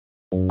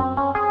I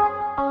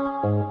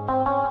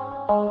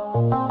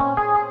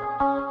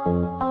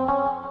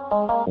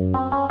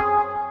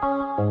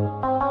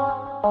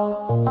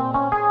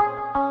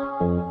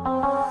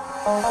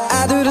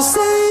do the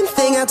same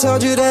thing I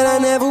told you that I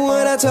never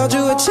would. I told you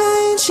I'd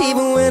change,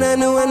 even when I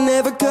knew I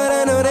never could.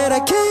 I know that I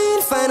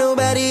can't find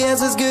nobody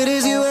else as good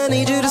as you. I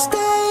need you to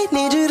stay,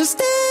 need you to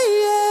stay,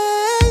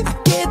 yeah. I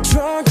get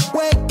drunk,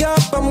 wake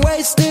up, I'm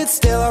wasted.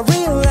 Still I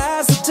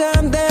realize the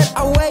time that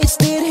I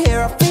wasted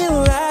here. I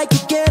feel like you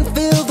can't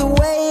feel the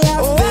way I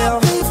feel.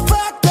 I'd be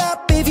fucked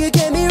up if you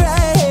get me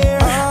right here.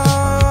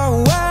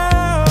 Oh,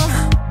 wow.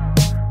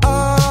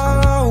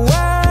 Oh,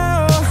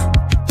 wow.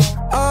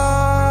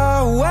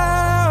 Oh,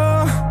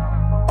 wow.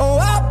 Oh,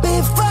 I'll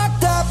be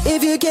fucked up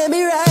if you get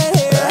me right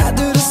here. I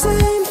do the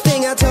same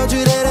thing I told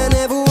you that I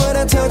never would.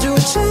 I told you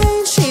I'd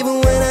change,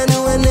 even when I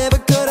knew I never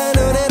could. I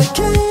know that I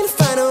can't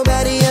find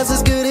nobody else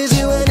as good as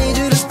you. I need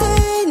you to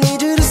stay,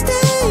 need you to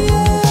stay,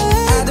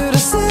 yeah. I do the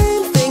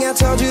same thing I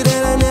told you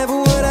that I never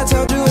would. I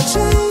told you I'd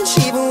change,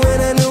 even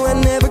when I knew I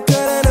never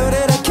could. I know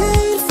that I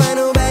can't find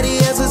nobody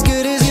else as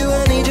good as you.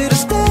 I need you to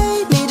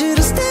stay, need you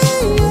to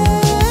stay,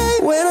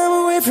 yeah. When I'm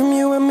away from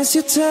you, I miss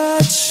your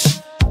touch.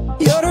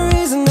 You're the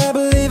reason I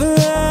believe in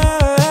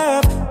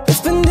love.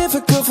 It's been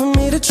difficult for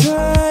me to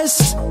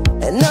trust,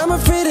 and I'm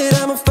afraid that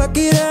I'ma fuck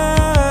it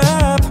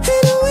up.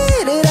 Ain't no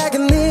way that I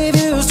can leave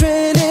you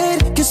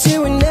stranded, 'cause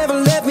you would never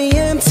left me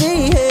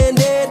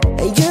empty-handed.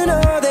 And you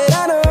know that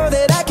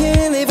I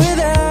can't live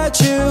without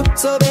you.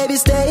 So baby,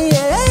 stay,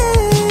 yeah.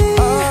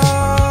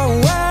 Oh,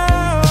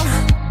 wow.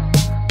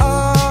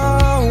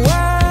 Oh,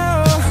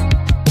 wow.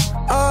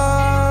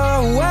 Oh,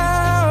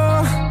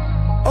 wow.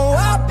 Oh,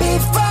 I'll be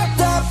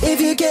fucked up if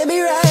you get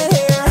me right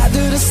here. I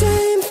do the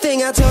same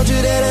thing I told you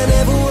that I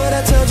never would.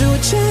 I told you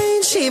I'd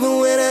change, even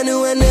when I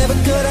knew I never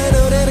could. I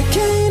know that I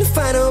can't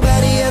find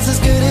nobody else as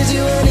good as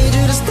you. I need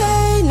you to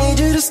stay, need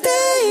you to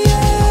stay,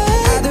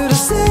 yeah. I do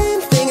the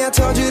same thing I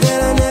told you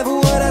that I never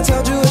would. I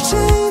told you I'd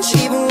change,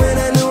 even when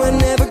I knew I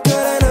never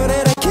could. I know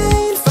that I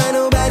can't find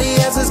nobody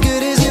else as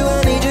good as you.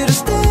 I need you to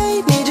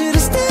stay, need you to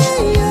stay,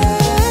 yeah.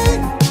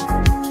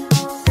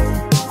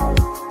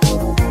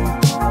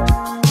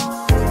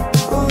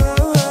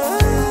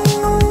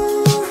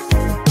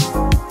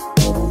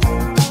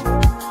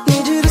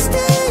 Need you to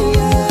stay,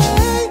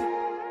 yeah.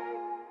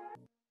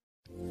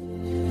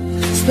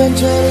 Spent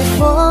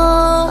 24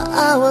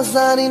 hours,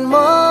 I need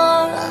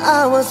more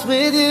hours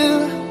with you.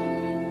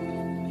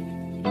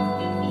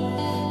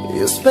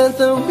 You spent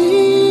the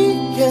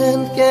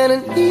weekend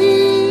getting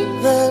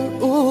even,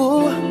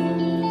 ooh.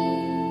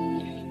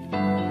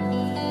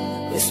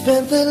 You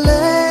spent the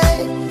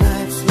late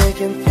nights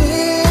making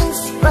things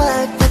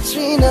right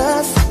between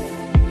us.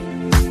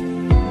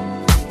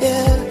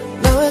 Yeah,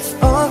 now it's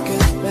all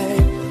good,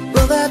 babe.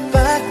 Roll that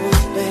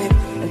backwards, babe,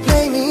 and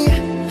play me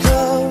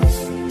close.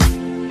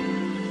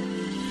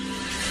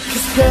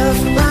 'Cause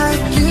girls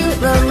like you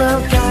run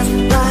around, guys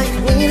like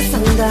me to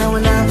sundown.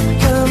 When I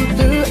come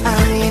through, I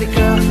need a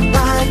girl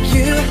like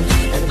you.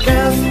 And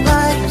girls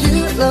like you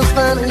love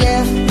fun,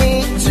 yeah, me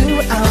too.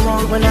 I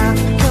want when I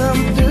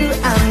come through,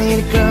 I need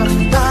a girl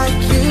like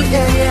you,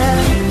 yeah, yeah.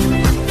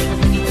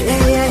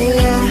 Yeah, yeah,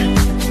 yeah.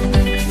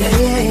 Yeah,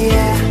 yeah,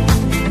 yeah.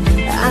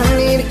 I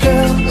need a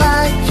girl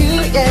like you,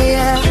 yeah,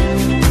 yeah.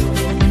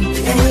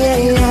 Yeah, yeah,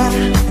 yeah.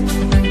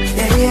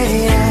 Yeah, yeah,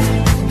 yeah.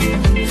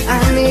 I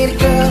need a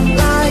girl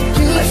like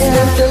you, yeah. I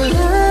spent the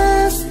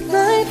last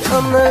night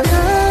on the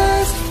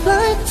last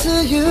flight to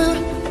you,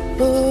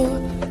 ooh,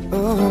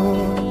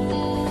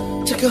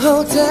 ooh. Took a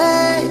whole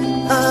day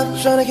up,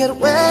 trying to get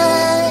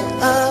way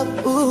up,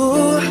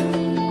 ooh,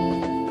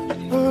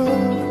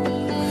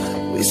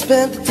 ooh. We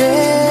spent the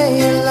day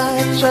in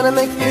life trying to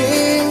make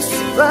things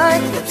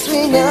right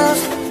between us,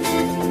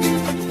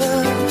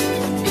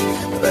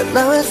 but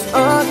now it's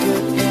all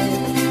good,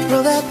 babe.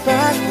 Roll that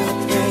backward,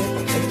 babe,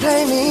 and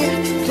play me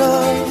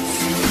close.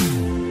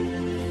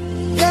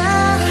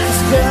 Yeah,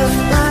 'cause girls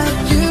like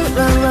you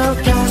run around,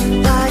 guys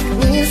like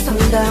me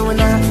sundown. When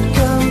I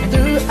come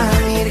through, I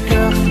need a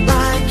girl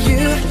like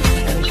you.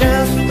 And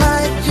girls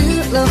like you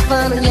love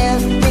fun, and yeah,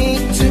 me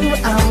too.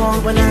 I want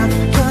when I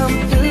come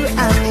through,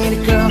 I need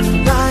a girl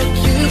like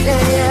you,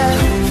 yeah, yeah.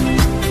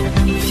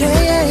 Yeah,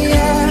 yeah,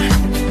 yeah.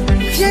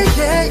 Yeah,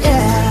 yeah,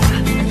 yeah.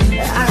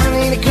 I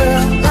need a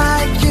girl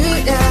like you,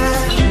 yeah.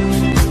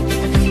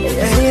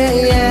 Yeah, yeah,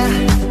 yeah.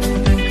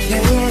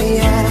 Yeah, yeah,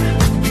 yeah.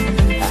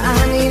 I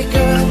need a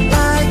girl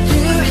like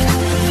you.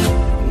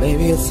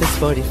 Maybe it's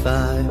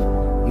 6:45.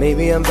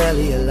 Maybe I'm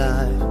barely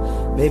alive.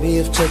 Maybe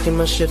you've taken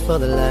my shit for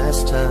the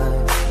last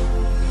time.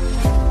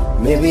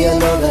 Maybe I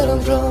know that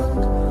I'm drunk.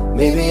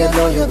 Maybe I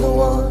know you're the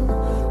one.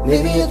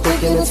 Maybe you're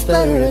thinking it's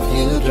better if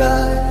you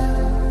drive.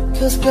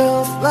 'Cause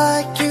girls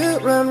like you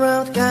run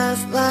around, guys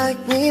like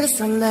me to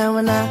sundown.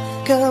 When I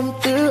come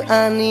through,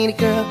 I need a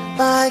girl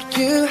like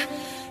you.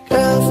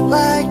 Girls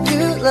like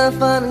you love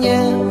fun,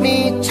 yeah, me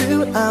too.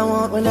 I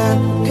want when I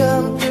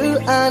come through,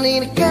 I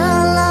need a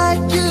girl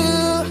like you.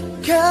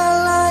 Girl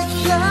like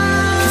you.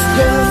 'Cause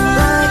girls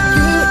like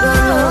you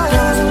run around,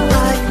 guys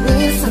like me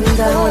to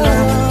sundown. When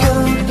I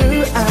come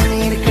through,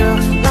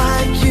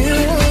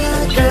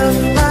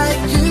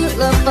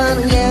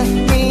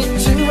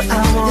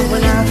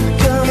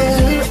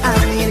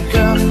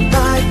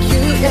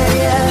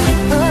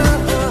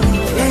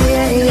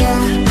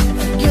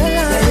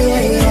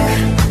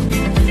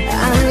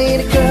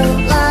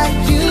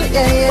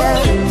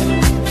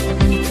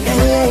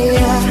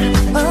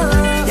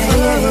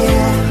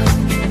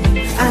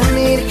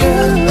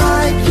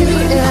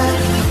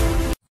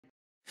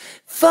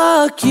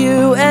 Fuck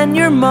you and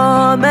your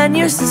mom and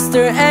your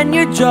sister and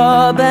your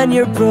job and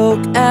your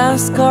broke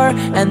ass car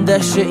and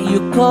the shit you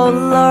call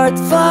art.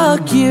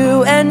 Fuck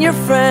you and your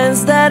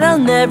friends that I'll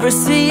never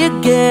see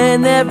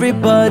again.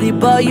 Everybody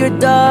but your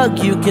dog,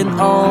 you can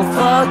all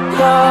fuck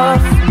off.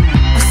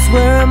 I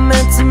swear I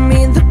meant to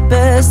mean the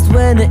best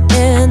when it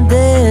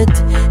ended.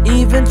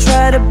 Even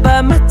try to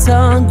bite my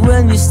tongue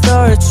when you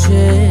start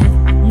shit.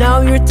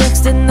 Now you're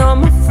texting all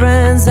my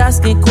friends,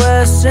 asking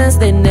questions.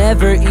 They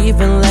never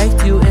even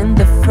liked you in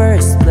the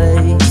first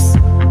place.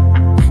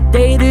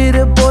 Dated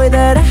a boy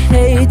that I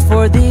hate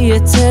for the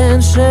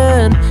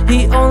attention.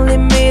 He only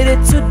made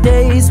it 2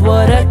 days,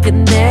 what a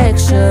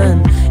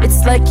connection.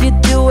 It's like you'd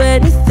do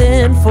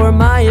anything for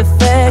my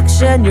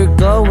affection. You're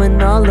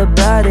going all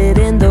about it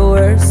in the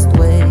worst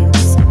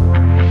ways.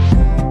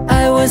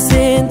 I was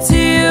into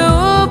you,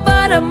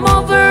 but I'm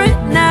over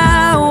it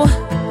now.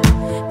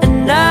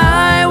 And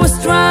I was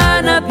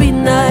trying to be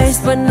nice,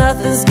 but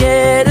nothing's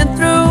getting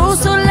through.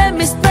 So let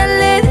me spell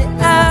it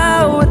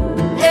out.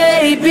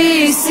 A,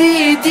 B,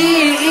 C, D,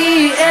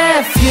 E,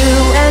 F. You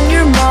and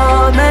your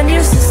mom and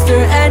your sister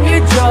and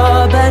your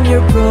job and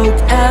your broke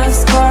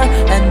ass car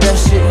and the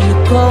shit you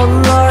call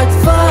art.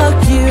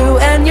 Fuck you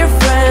and your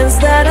friends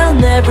that I'll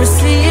never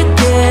see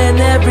again.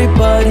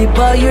 Everybody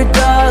but your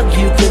dog,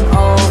 you can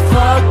all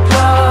fuck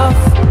off.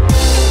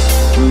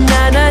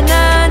 Na na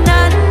na na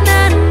na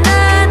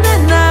na na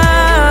na.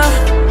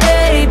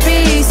 A,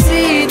 B,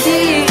 C, D,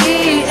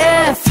 E,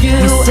 F. You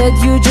said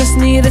you just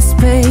needed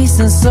space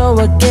and so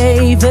I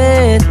gave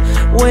it.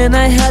 When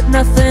I had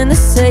nothing to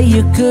say,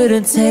 you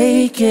couldn't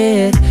take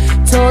it.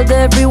 Told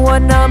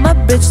everyone I'm a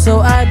bitch, so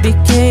I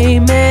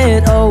became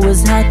it.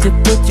 Always had to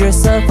put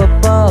yourself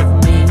above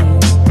me.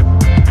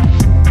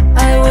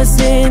 I was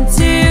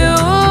into you,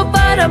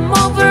 but I'm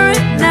over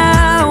it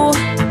now.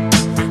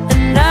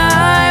 And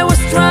I was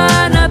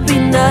trying to be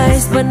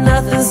nice, but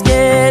nothing's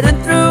getting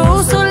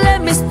through. So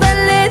let me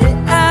spell it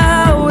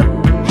out.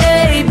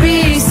 A,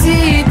 B,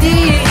 C, D,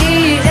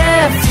 E,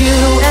 F. You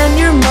and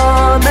your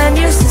mom and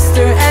your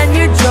sister and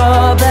your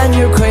job and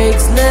your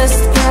Craigslist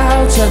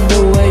couch and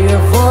the way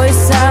your voice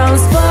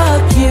sounds.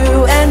 Fuck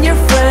you and your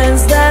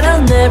friends that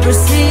I'll never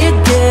see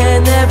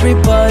again.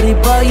 Everybody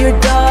but your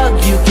dog,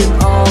 you can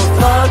all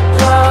fuck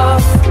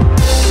off.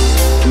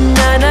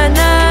 Na na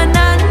na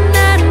na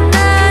na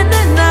na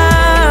na na.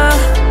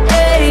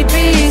 A,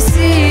 B,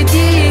 C, D,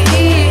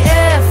 E,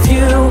 F.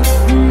 You.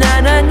 Na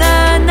na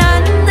na na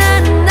na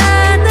na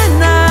na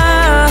na.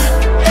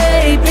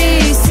 A, B,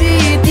 C,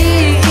 D,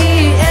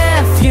 E,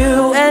 F.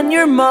 You and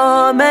your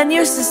mom and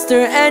your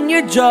sister and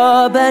your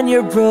job and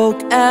your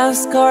broke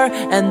ass car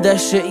and the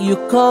shit you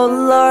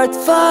call art.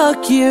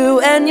 Fuck you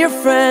and your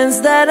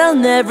friends that I'll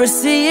never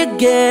see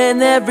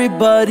again.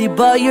 Everybody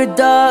but your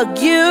dog,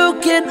 you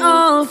can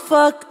all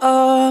fuck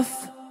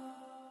off.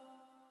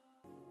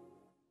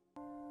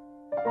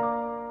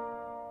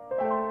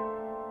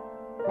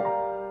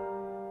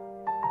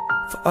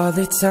 For all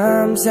the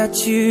times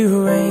that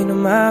you rain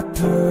on my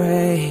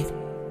parade,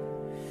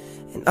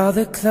 and all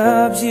the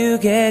clubs you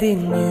get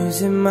in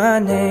using my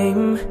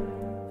name.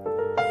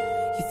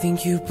 You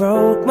think you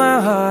broke my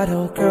heart,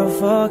 oh girl,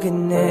 for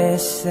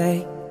goodness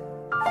sake.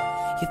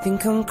 You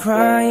think I'm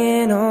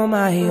crying on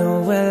my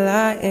own, well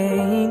I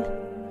ain't.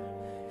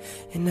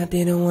 And I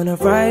didn't wanna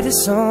write a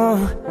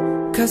song,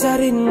 cause I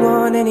didn't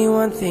want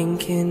anyone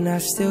thinking I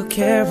still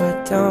care,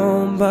 I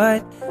don't.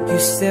 But you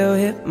still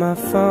hit my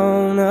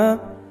phone up,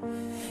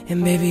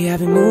 and baby I've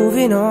been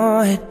moving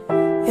on.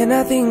 And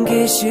I think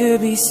it should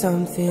be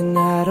something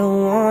I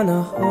don't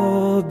wanna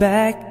hold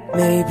back.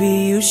 Maybe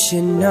you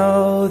should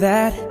know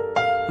that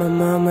my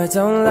mama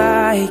don't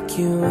like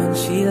you and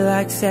she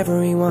likes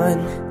everyone.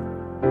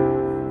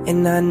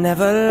 And I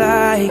never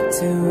like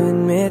to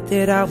admit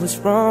that I was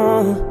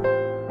wrong,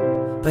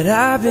 but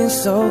I've been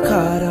so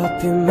caught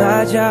up in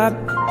my job,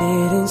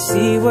 didn't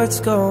see what's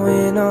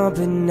going on.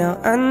 But now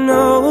I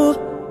know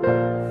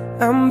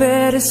I'm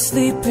better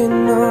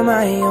sleeping on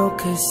my own.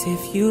 Cause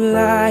if you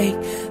like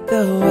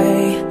the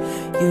way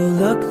you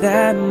look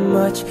that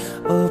much,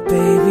 oh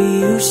baby,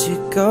 you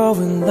should go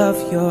and love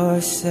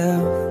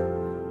yourself.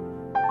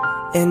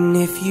 And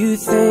if you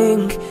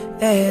think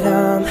that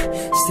I'm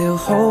still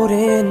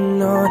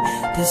holding on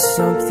to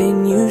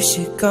something, you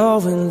should go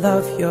and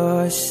love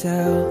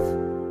yourself.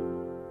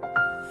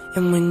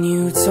 And when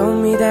you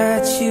told me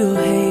that you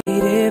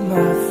hated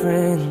my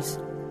friends,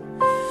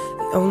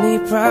 the only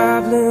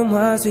problem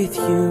was with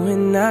you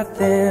and not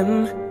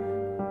them.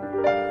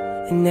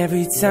 And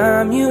every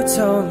time you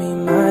told me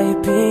my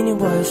opinion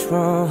was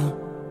wrong,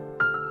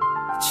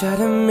 you tried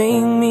to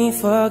make me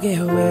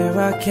forget where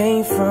I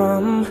came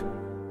from.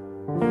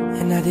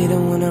 And I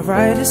didn't wanna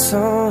write a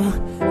song,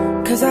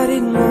 cause I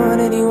didn't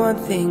want anyone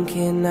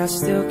thinking I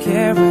still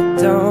care, I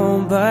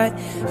don't. But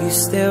you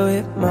still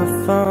hit my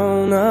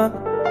phone up,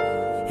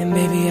 and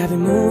baby I've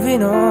been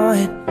moving on.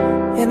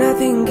 And I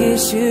think it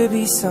should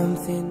be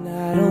something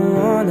I don't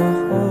wanna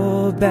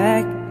hold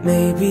back.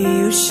 Maybe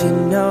you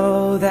should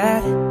know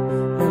that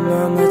my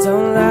mama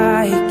don't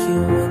like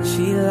you and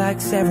she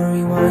likes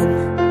everyone.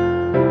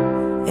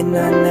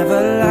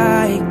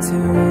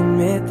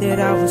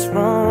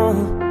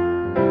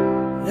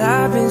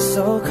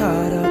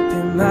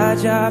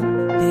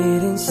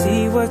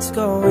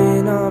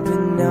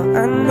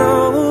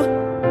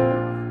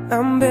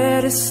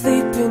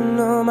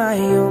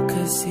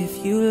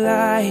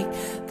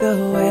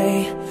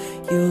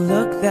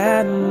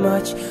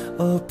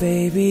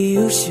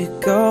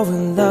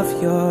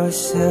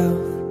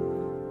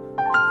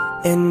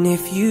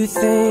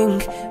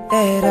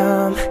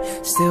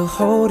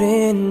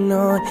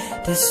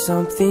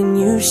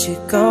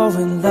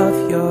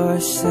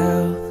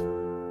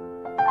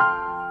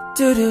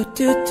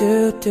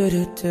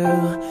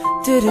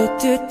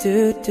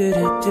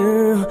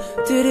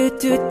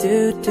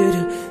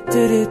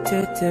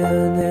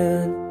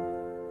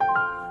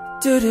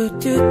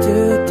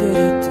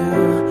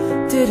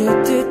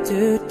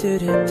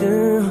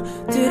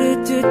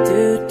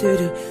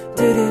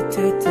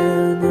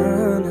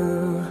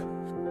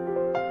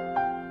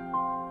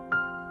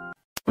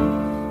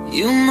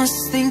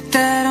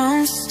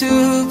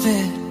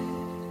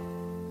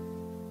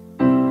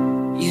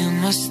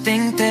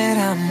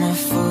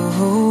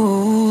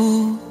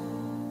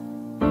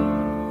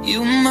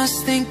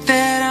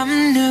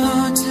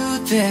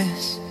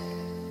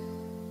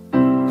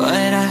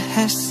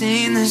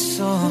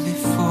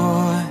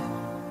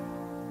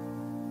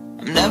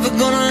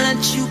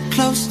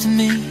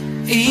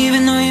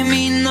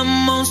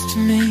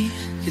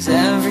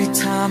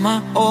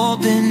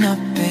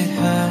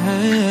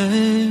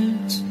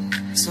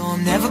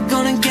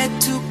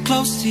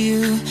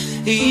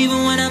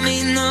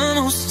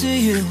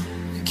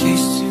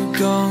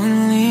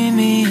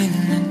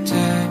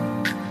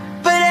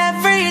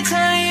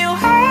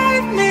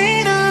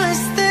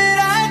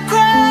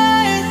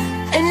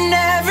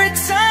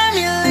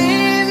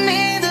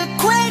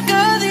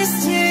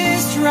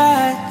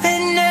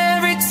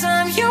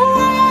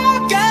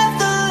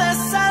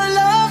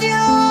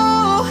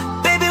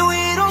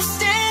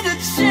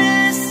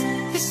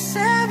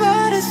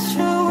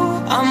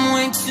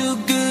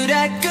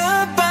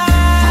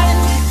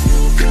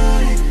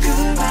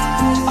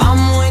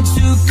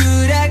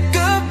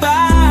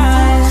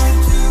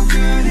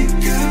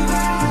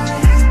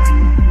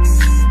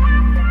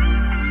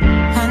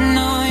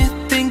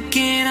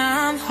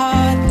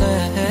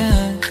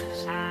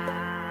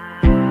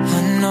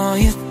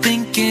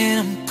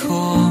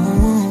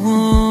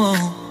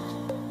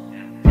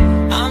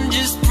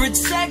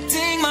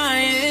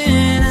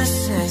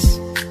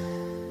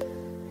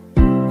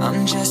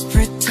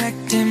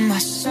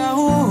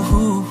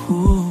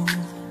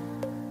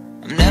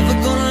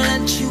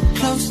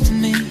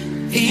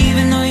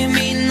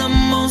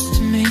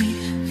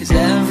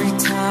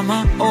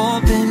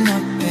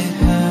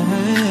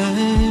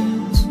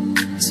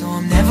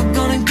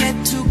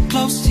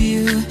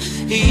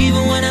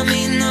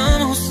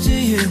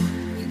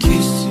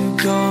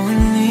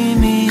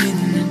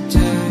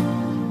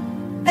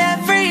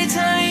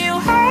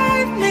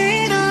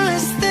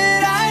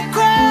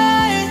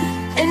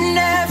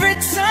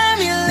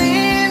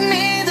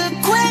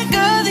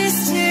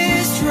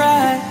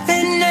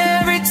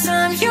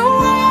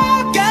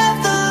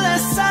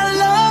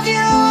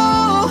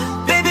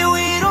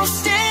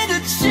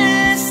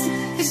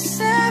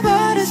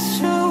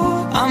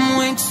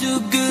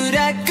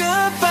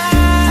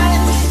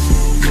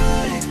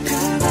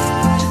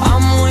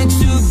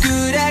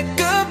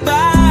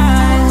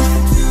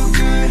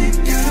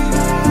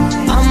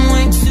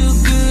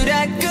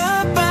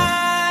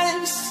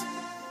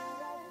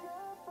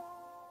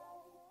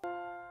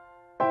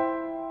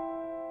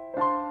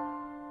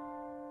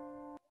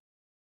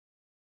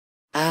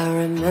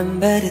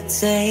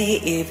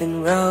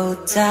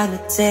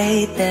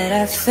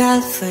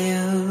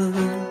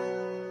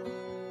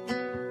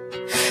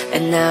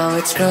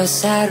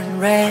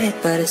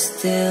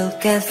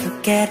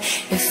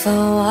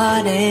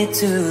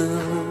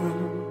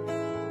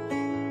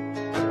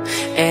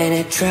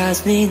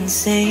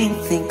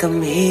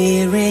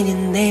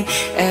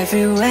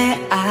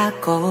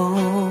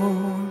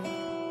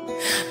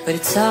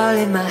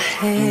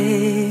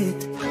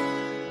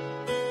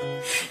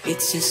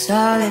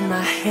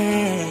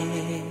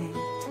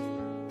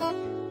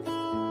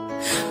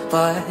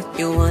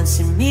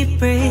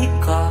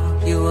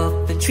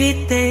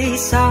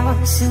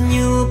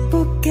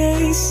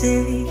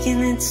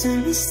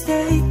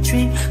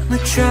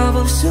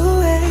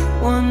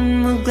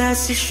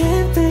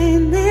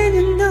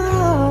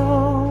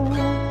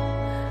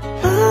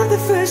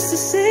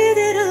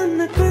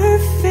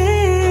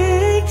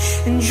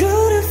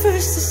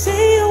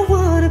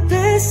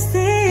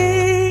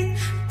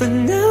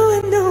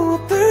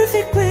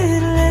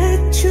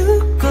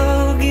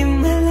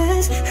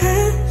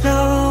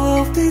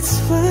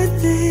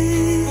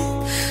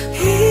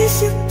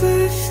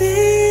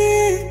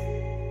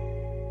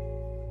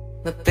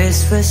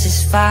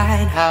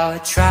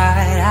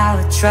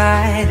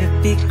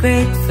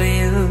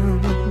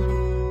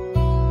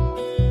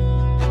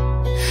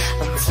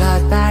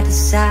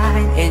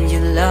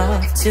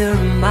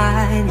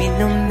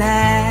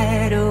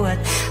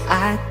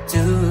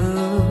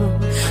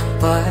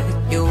 but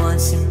you won't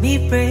see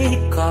me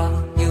break. Call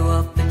you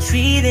up and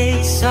treat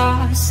a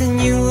sauce, and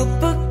you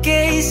up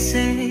okay,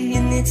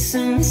 saying it's a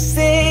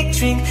mistake.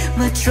 Drink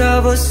my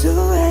troubles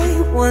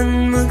away,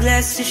 one more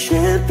glass of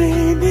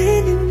champagne,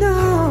 and you know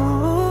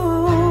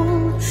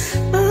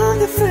I'm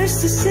the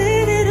first to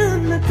say that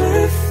I'm not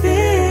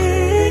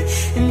perfect,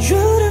 and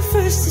you're the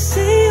first to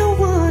say I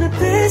want the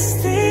best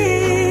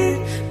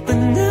thing. But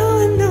now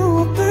I know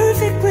a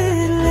perfect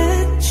way to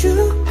let you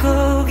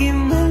go. Give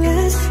my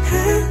last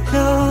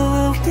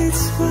hello, hope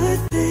it's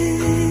worth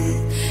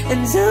it.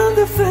 And I'm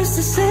the first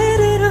to say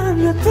that I'm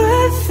not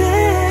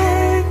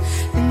perfect,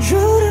 and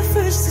you're the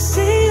first to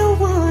say I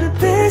want the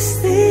best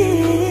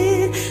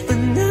thing. But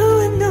now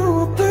I know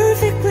a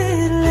perfect way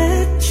to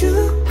let you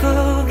go.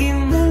 Give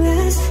my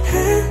last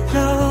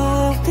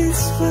hello, hope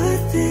it's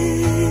worth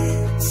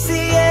it.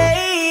 See,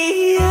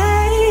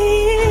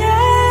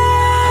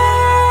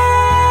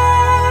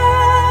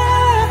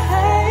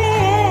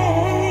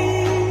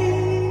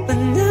 but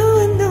now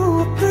I know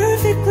a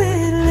perfect way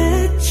to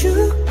let you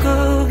go.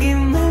 Give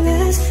my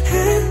last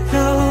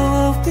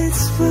hello, hope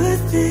it's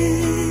worth it.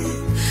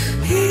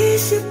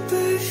 Is it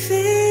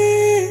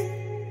perfect?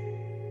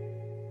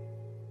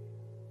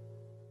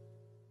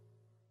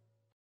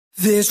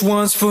 This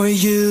one's for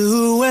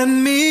you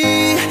and me,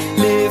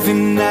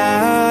 living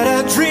out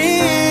our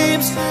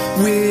dreams.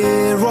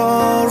 We're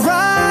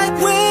alright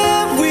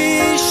where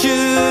we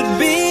should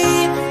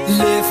be.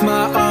 Lift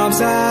my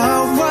arms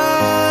out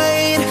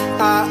wide,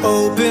 I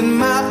open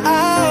my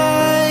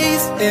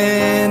eyes,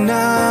 and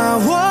now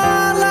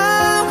all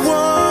I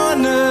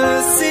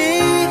wanna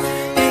see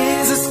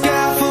is a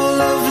sky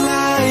full of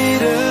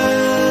lighters,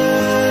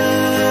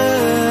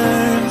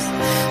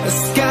 a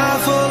sky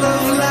full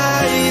of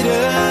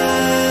lighters.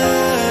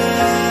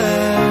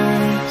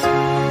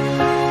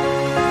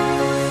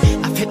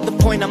 I've hit the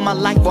point of my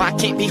life where I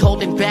can't be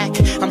holding back.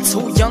 I'm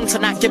too young to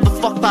not give a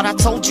fuck, but I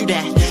told you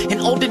that.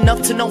 And old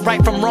enough to know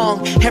right from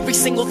wrong. Every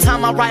single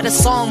time I write a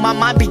song, my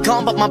mind be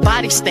gone, but my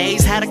body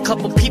stays. Had a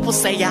couple people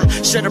say I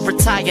should've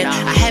retired.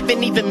 I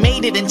haven't even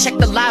made it, and check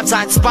the lives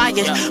I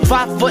inspired.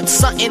 5 foot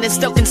something and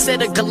still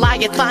considered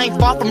Goliath. I ain't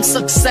far from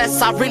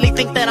success, I really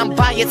think that I'm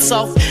by it.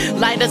 So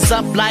lighters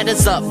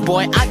up,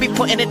 boy. I be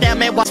putting it down,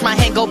 man, watch my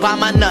hand go by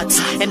my nuts.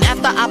 And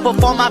after I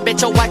perform, I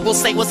bet your wife will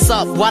say what's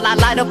up, while I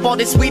light up all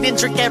this weed and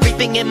drink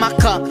everything in my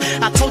cup.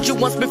 I told you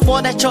once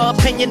before that your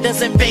opinion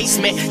doesn't faze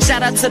me.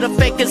 Shout out to the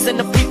fakers and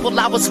the people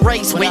I was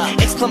raised with.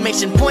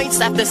 Exclamation points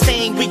after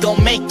saying we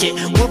gon' make it.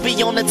 We'll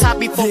be on the top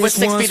before we're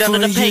 6 feet under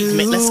the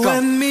pavement. Let's go.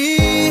 And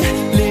me,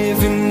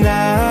 living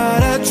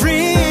out our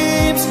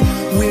dreams.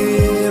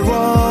 We're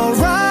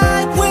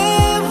alright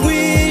where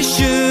we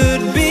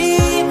should be.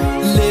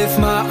 Lift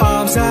my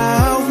arms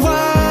out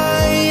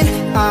wide,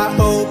 I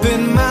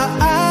open my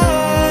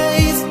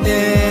eyes,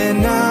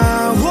 and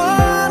now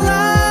all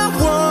I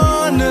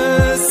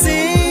wanna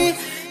see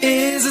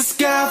is a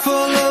sky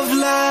full of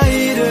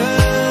lighters,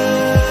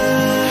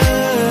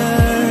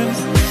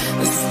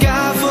 a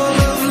sky full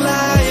of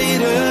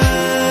lighters.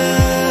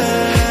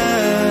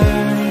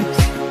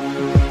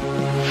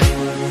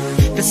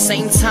 The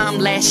same time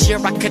last year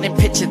I couldn't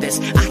picture this.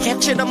 I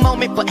captured a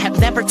moment but have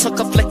never took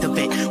a flick of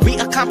it. We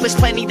accomplished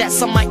plenty that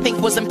some might think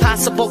was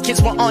impossible.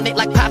 Kids were on it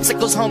like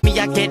popsicles, homie,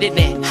 I get it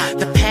in.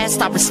 The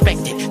past I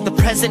respect it, the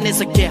present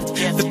is a gift.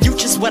 The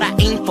future's what I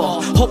aim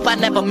for, hope I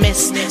never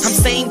miss. I'm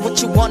saying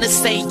what you wanna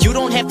say, you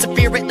don't have to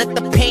fear it. Let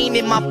the pain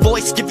in my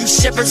voice give you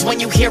shivers when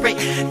you hear it.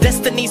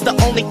 Destiny's the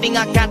only thing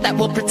I got that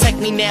will protect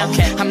me now.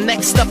 I'm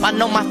next up, I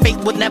know my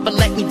faith will never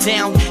let me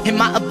down. And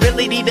my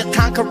ability to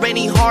conquer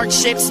any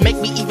hardships make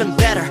me even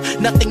better.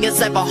 Nothing is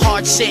ever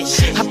hard shit.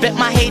 I bet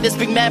my haters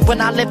be mad when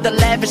I live the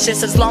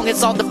lavishest. As long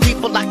as all the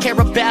people I care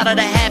about are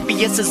the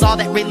happiest, is all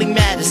that really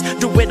matters.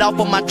 Do it all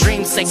for my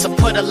dream's sake, so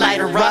put a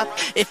lighter up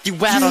if you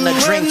out on a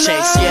dream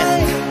chase, yeah.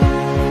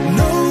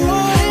 Know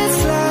what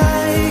it's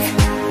like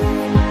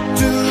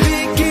to be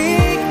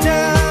kicked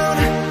down,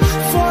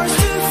 forced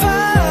to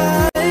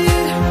fight,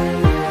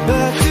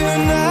 but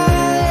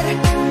tonight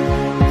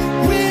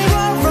we're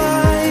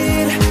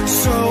alright.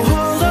 So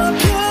hold up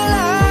your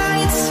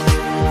lights,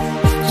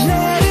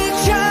 let it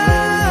shine,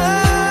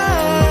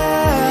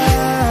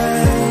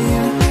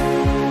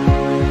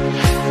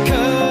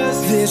 'cause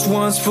this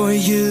one's for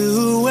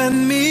you and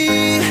me,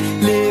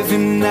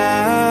 living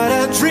out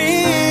our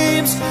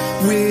dreams.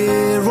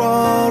 We're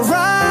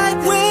alright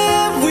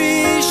where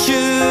we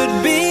should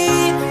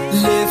be.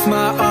 Lift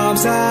my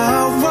arms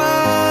out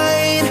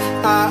wide,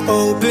 I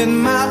open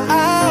my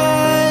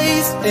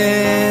eyes,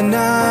 and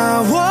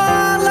now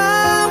all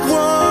I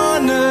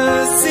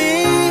wanna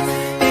see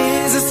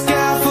is a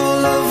sky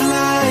full of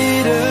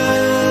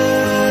lighters,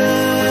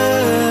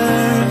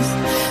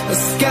 a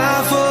sky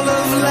full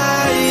of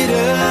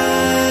lighters.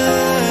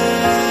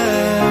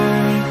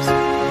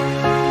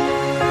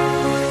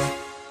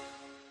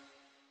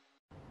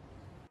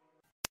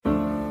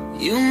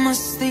 You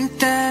must think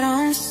that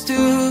I'm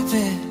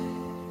stupid.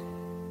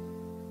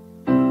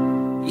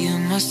 You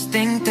must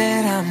think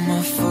that I'm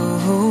a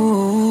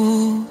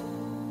fool.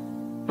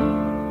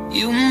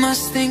 You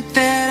must think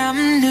that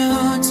I'm new.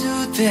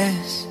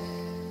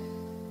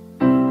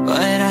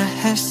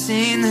 I've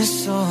seen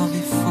this all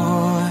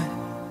before.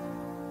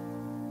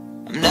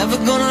 I'm never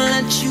gonna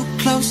let you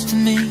close to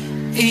me,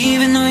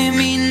 even though you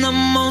mean the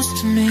most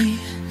to me.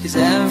 'Cause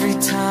every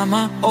time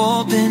I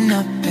open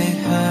up it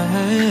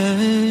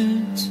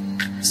hurts.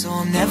 So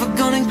I'm never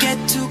gonna get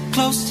too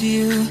close to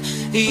you,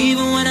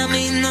 even when I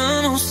mean the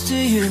most to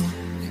you,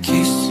 in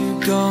case you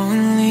go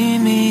and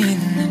leave me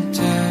in the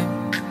dirt.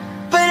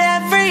 But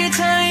every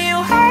time you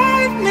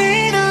hurt me,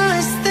 the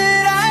less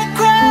that I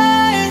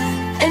cry.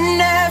 And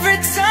every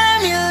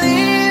time you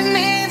leave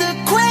me, the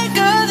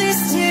quicker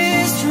these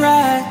tears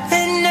dry.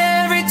 And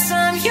every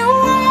time you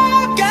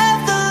walk out,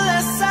 the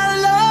less I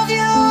love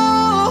you.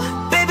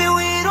 Baby,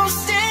 we don't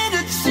stand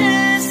a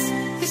chance.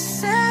 It's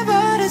sad,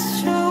 but it's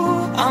true.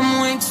 I'm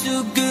way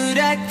too good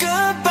at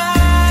goodbye.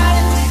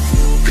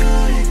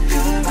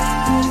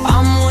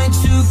 I'm way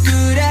too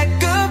good at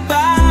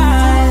goodbye.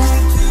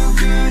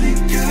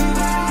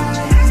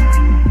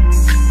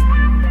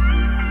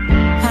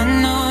 I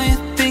know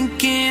you're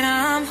thinking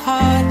I'm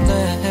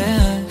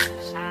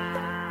heartless.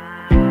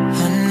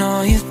 I know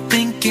you're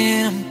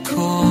thinking I'm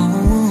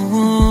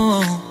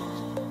cool.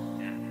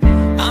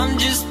 I'm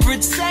just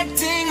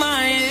protecting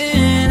my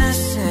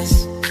innocence.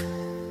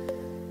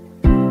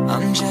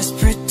 I'm just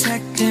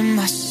protecting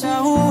my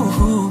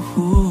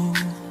soul.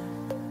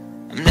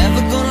 I'm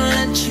never gonna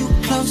let you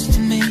close to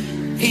me,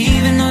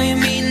 even though you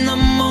mean the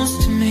most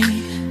to me.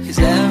 'Cause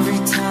every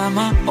time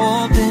I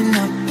open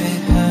up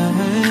it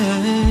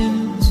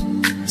hurts.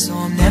 So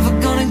I'm never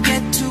gonna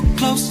get too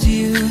close to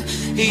you,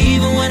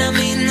 even when I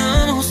mean the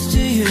most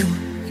to you,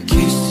 in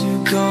case you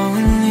go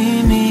and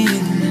leave me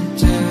in the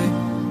dirt.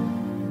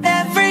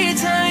 Every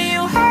time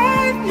you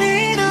hurt me,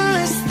 the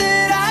less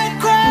that I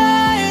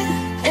cry.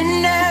 And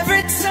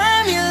every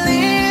time you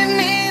leave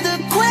me, the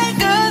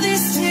quicker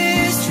these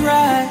tears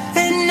dry.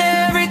 And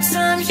every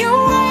time you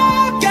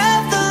walk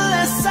out, the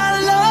less I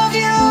love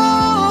you.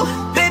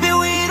 Baby,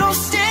 we don't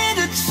stand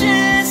a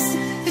chance.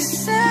 It's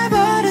sad,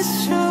 but it's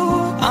true.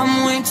 I'm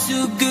way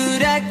too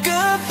good at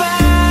goodbye.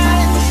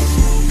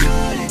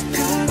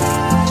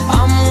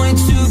 I'm way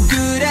too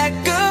good at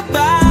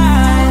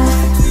goodbye.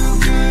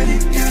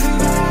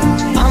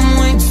 I'm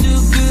way too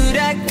good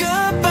at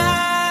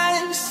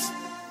goodbyes.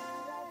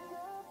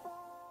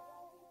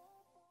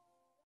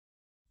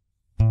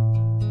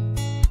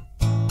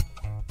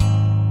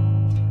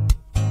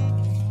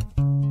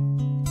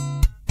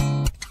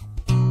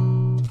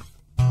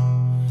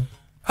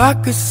 I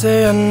could say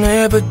I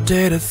never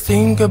did to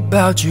think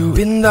about you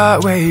in that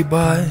way,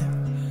 but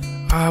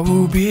I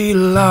will be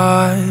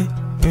lying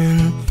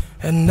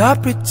and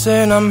not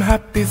pretend I'm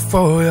happy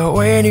for you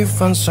when you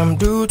find some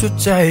dude to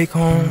take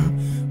home.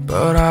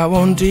 But I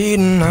won't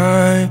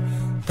deny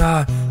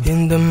that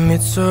in the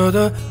midst of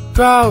the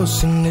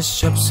crowds, in the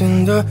shops,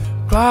 in the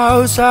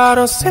clouds, I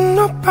don't see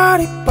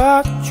nobody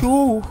but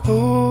you.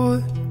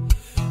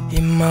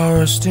 In my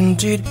worst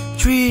indeed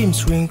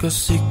dreams, wrinkles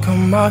sick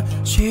on my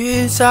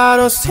sheets, I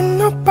don't see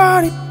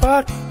nobody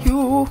but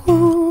you.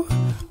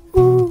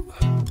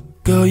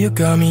 Girl, you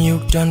got me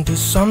hooked onto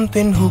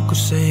something. Who could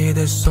say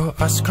this? So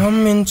ask,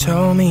 come and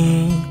tell me,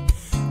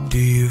 do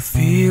you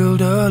feel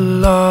the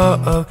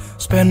love?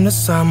 Spend the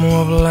summer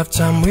of a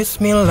lifetime with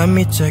me. Let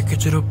me take you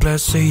to the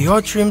place of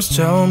your dreams.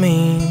 Tell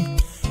me,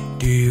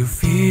 do you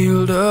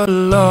feel the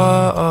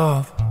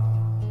love?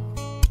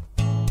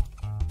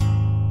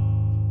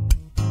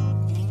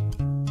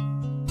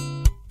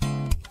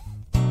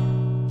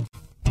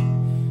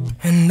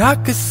 And I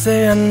could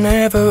say I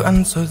never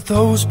answered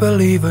those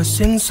believers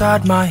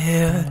inside my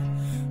head,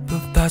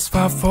 but that's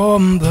far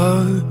from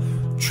the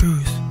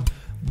truth.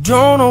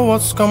 Don't know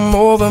what's come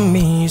over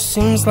me. It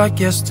seems like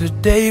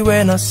yesterday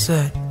when I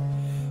said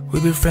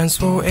we'll be friends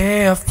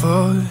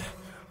forever.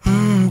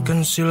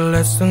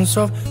 Constellations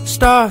of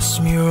stars,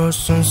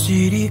 mirrors on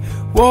city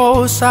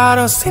walls, I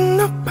don't see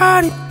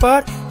nobody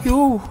but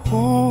you.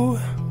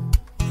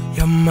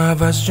 You're my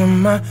vice, you're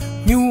my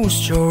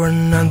muse, you're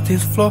an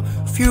anti-flow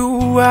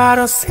view. I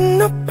don't see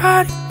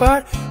nobody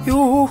but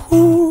you.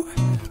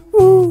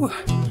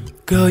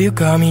 Girl, you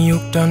got me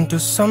hooked onto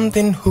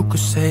something. Who could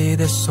say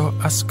this? So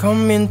ask,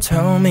 come and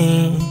tell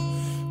me,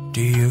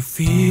 do you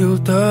feel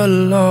the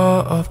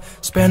love?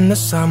 Spend the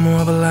summer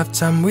of a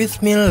lifetime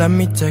with me. Let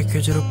me take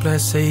you to the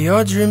place of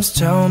your dreams.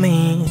 Tell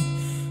me,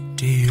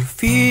 do you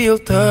feel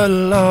the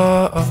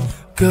love?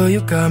 Girl,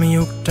 you got me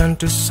hooked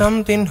onto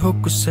something. Who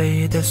could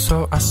say this?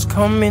 So ask,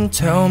 come and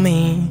tell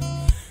me,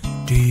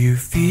 do you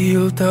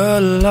feel the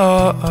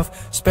love?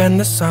 Spend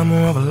the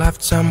summer of a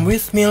lifetime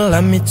with me.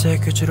 Let me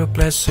take you to the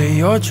place of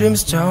your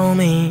dreams. Tell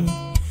me,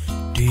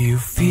 do you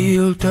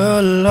feel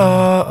the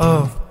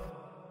love?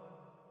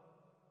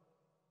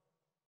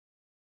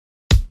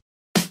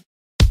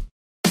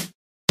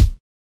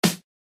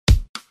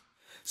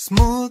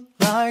 Smooth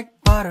like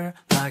butter,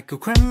 like a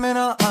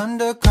criminal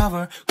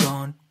undercover.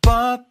 Gone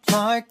pop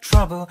like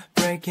trouble,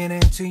 breaking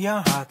into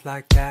your heart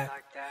like that.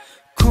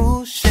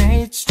 Cool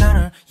shade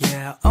stunner,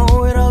 yeah, I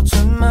owe it all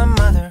to my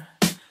mother.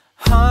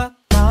 Hot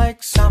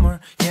like summer,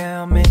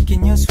 yeah, I'm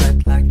making you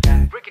sweat like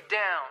that. Break it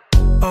down.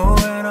 Oh,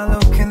 when I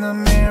look in the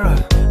mirror,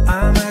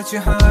 I'm at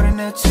met you hard in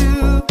it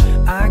too.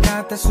 I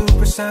got that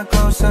super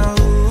psycho soul.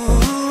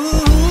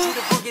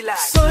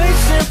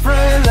 Swipe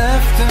right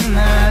left and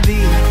I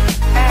beat.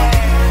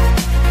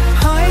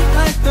 High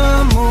like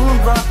the moon,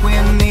 rock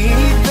with me,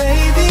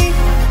 baby.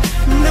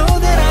 Know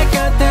that I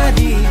got that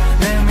heat.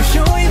 Let me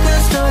show you the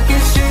stock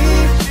is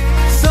cheap.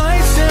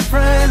 Swipe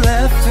right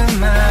left and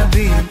my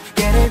beat.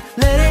 Get it,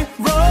 let it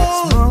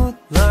roll. Smooth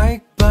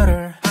like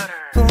butter,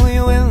 pull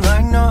you in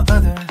like no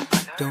other.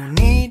 Don't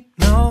need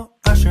no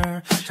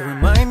usher to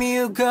remind me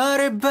you got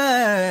it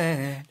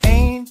bad.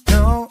 Ain't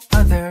no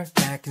other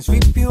that can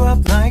sweep you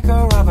up like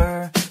a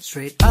rubber.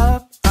 Straight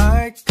up,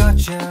 I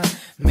gotcha,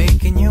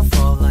 making you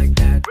fall like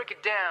that. Break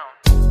it down.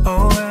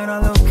 Oh, when I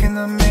look in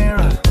the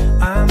mirror,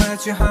 I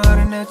met you hard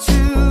in it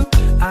too.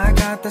 I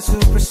got the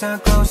super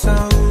psycho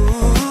soul.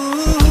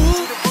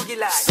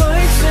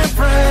 Swipe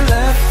right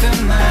left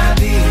and my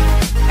beat.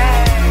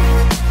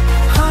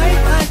 High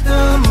like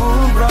the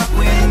moon, rock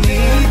with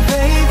me,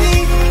 baby.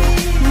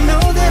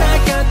 Know that I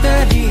got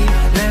that heat.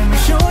 Let me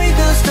show you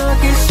the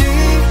stock is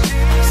cheap.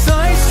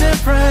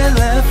 Swipe right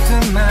left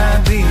and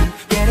my beat.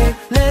 Get it,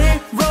 let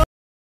it roll.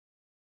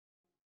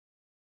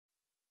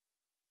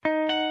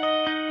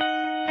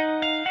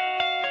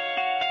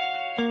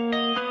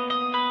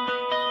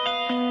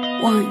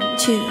 One,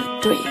 two,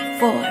 three,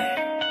 four.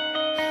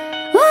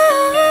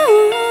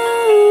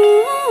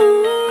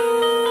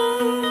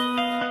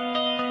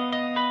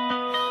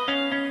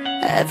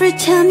 Every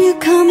time you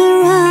come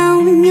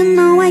around, you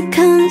know I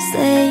can't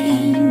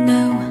say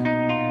no.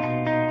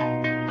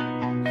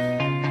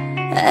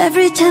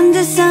 Every time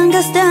the sun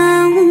goes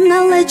down,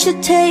 I'll let you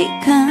take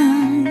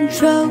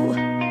control.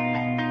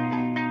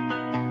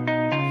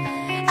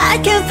 I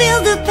can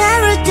feel the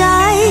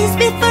paradise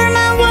before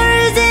my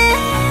words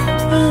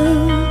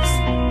impose.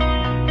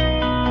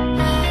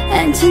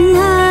 And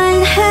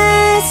tonight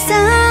has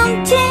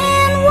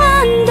something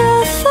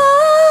wonderful.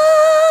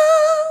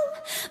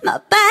 My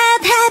bad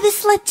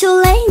habits led to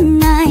late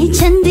night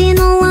chatting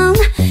alone,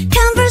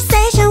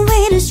 conversation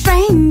with a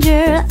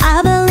stranger.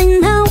 I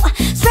believe now,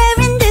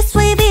 swearing this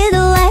way be the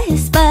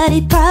last, but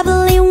it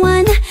probably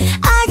won't.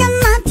 I got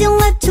nothing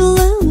left to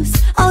lose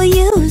or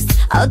use.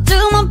 I'll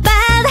do my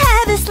bad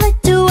habits led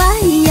to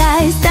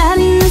I start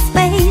in the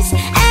space,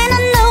 and I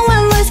know I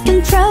lost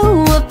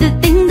control of the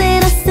thing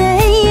that I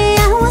say.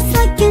 I was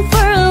looking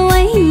for a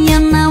way,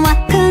 and now I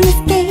can't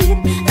escape.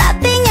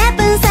 Nothing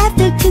happens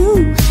after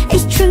two.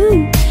 It's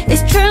true,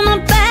 it's true. My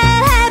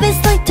bad habits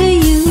led to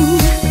you.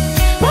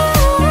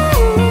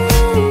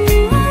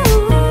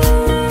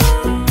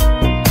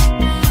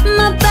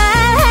 My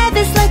bad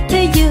habits led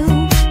to you.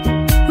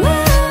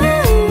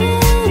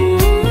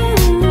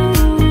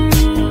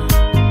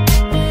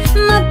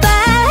 My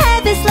bad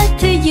habits led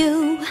to you.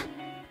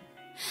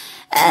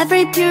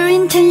 Every pure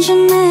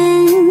intention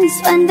ends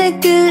when the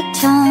good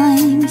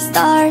times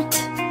start.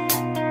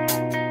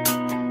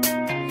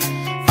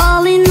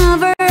 Falling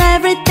over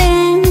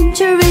everything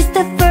to reach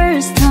the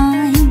first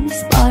time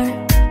spark.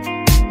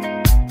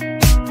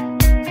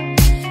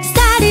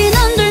 Started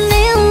under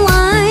neon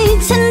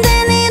lights and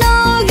then it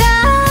all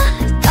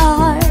got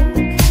dark.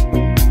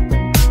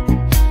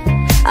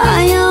 I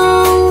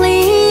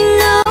only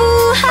know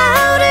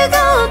how to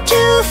go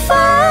too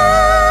far.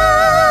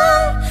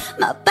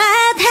 My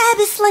bad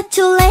habits led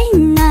to late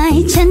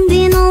night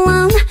chatting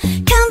alone,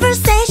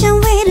 conversation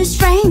with a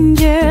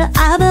stranger.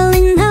 I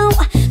believe now,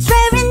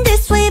 swearing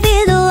this way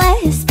be the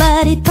last,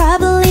 but it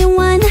probably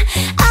won't.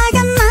 I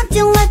got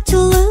nothing left to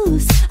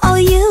lose or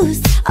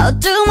use. I'll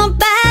do my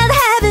bad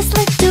habits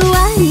led to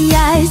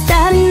I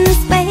start in the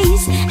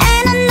space,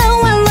 and I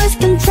know I lost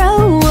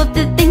control of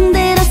the thing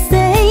that I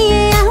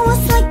say. I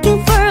was looking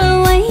for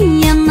a way,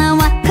 and now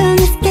I can't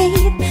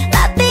escape.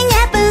 Nothing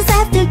happens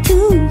after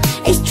two.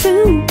 It's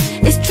true,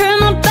 it's true.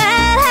 My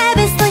bad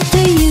habits led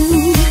to you.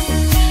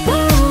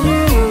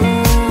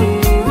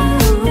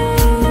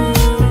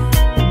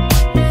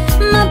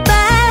 My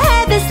bad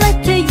habits led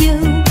to you.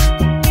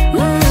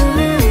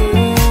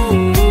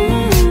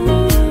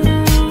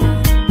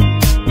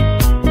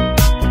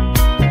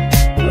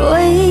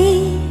 We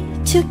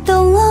took the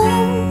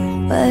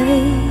long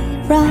way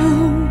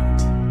round,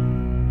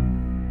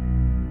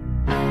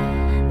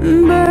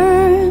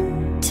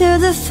 burn till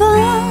the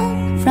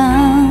fun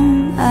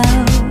ran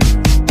out.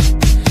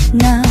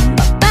 Now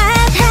my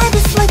bad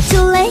habits led to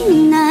late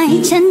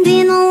night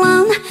chatting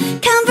alone,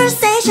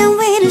 conversation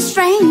with a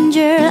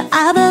stranger.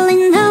 I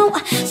believe now,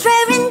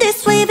 swearing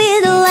this way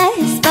be the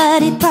last,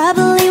 but it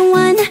probably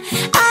won't.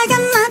 I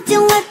got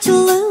nothing left to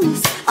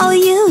lose or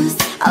use.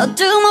 I'll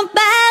do my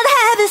bad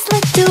habits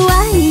led to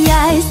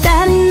I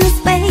start in the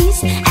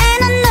space, and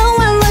I know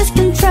I lost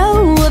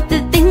control of the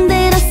thing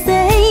that I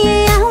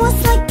say. I was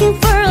looking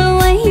for a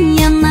way,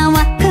 and now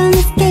I can't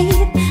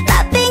escape.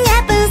 Nothing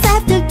happens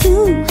after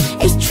two.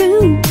 It's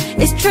true,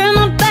 it's true.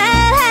 My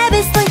bad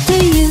habits led to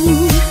you.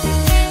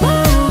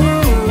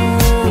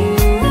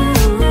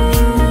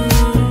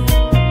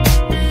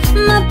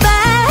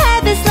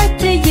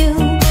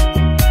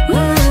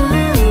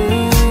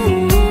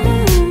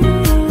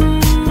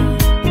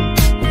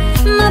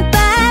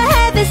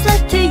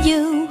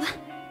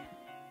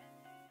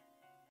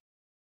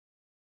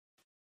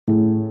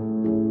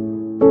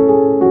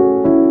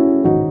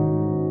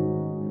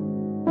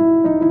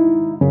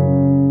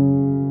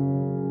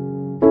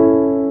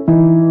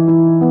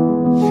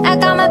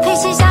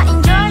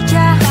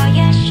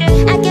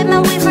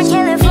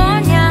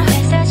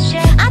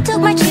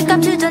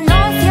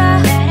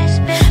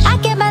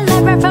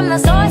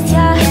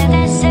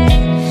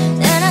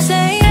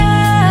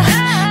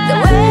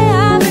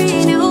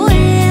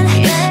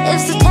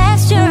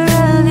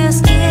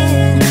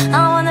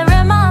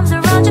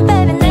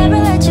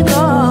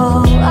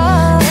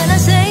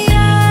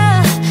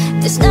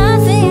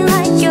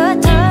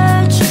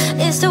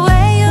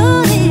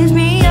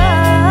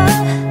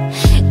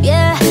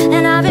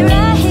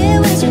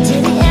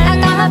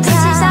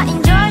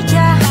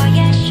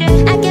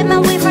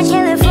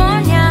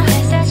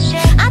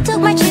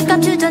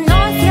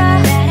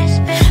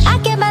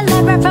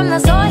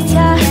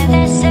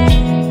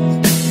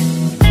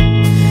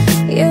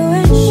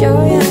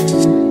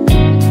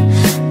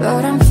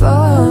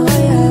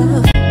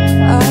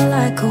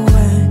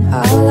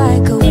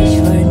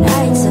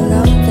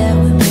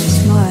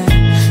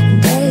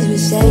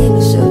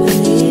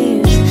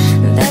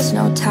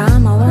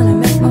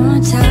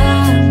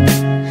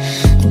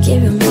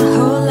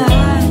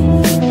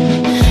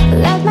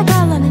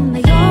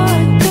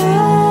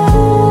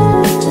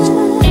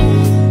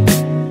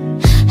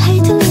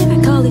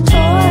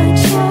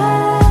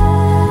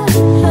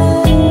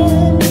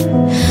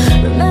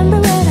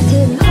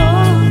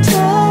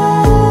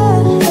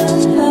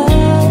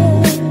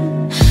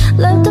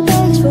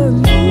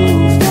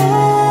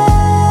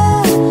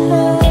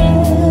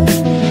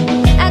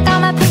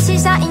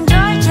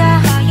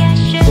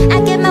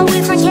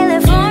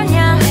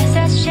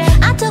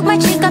 took my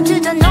chick up to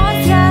the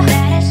north, yeah.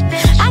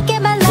 I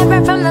get my love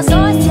right from the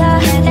source, yeah.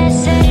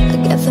 I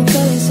get the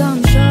feeling so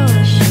I'm sure.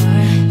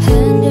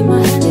 Hand in my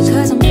hand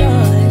because I'm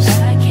yours.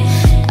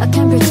 I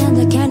can't pretend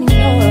I can't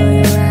ignore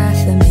you're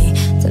after me.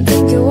 Don't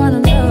think you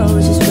wanna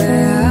know just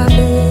where I've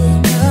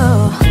been.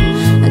 Oh,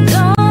 and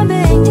don't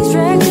be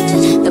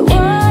distracted. The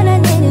one I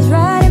need is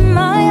right in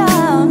my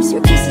arms.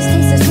 Your kisses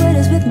taste as sweet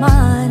as with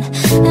mine,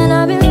 and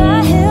I'll be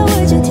right here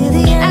with you till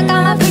the end. I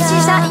got my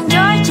peaches out in Georgia.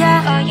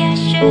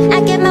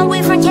 I get my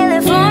weed from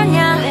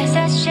California.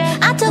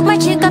 I took my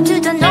chick up to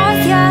the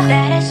north, yeah.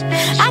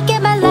 I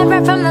get my love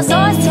right from the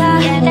source, yeah.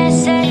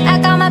 I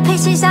got my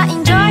peaches out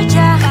in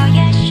Georgia.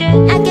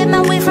 I get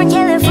my weed from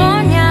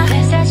California.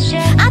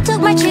 I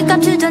took my chick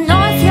up to the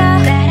north, yeah.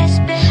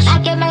 I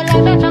get my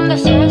love right from the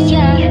source,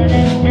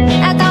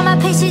 yeah. I got my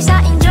peaches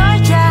out in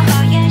Georgia.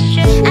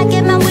 I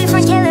get my weed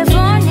from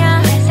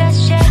California.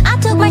 I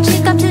took my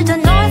chick up to the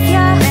north,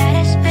 yeah.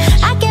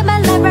 I get my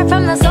love right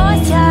from the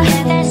source, yeah.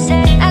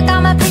 I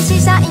got my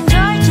peaches out in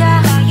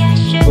Georgia.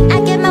 I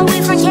get my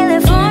weed from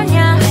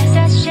California.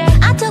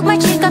 I took my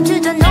chick up to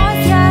the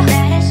north, yeah.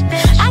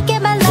 I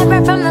get my love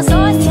right from the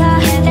source, yeah.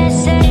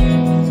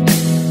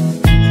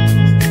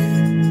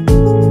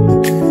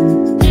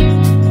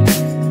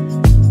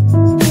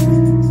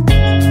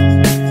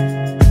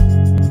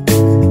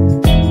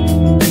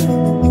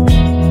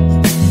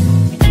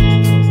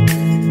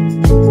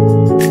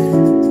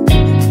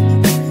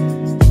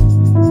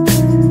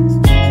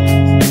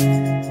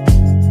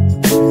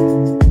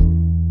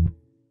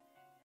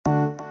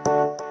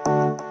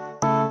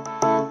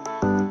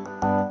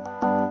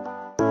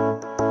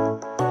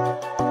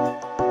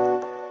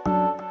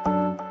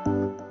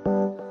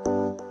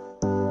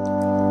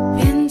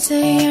 Into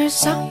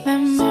years of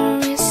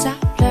memories I've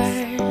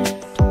blurred.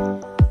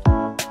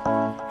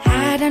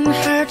 Hadn't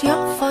heard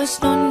your voice,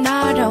 no,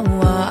 not a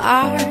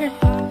word.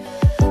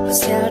 But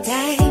still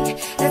day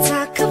to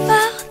talk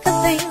about the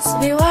things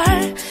we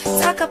were.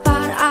 Talk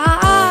about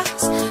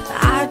us, but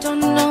I don't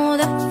know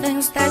the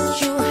things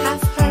that you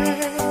have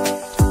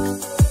heard.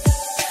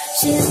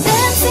 She's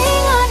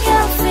dancing on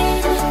your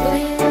feet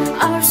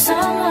with or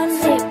someone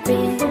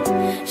sleeping.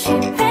 She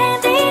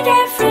painted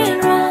every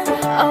run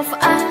of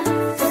us.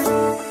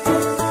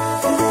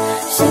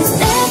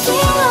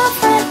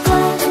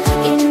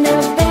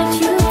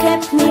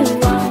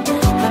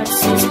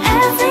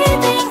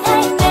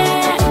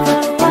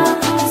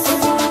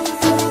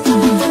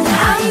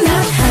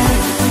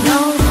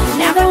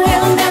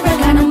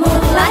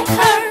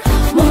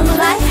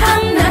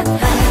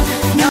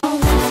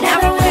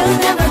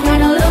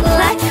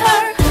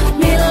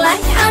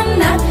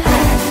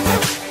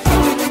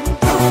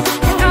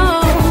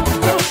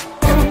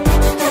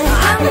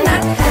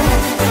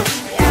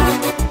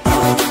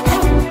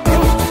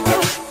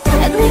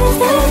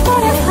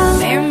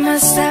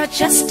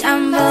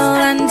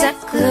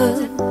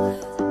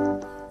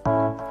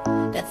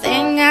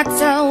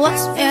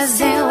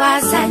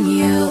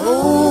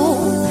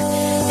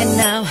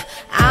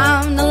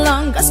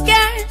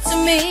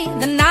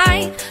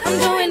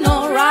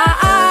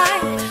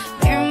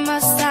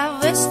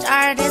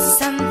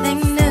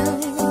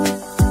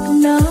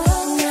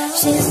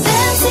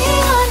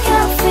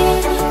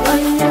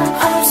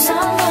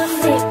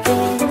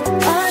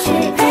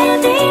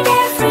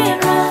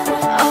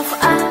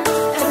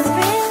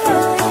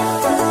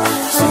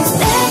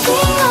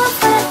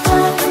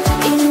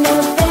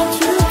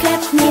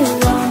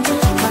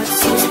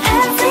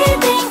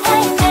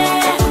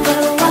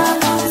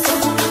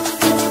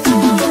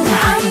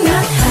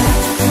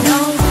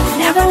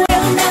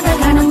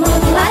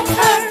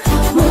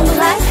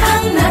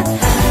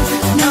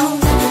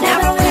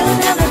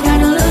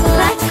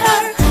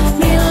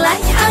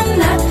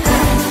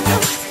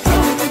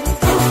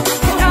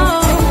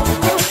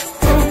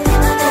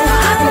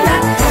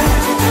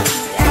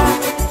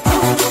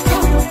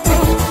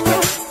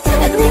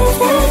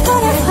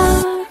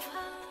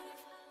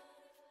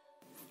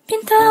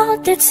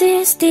 This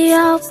is the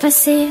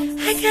opposite.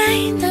 I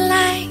kinda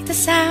like the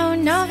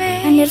sound of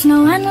it, and there's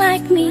no one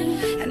like me.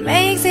 It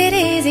makes it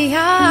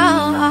easier.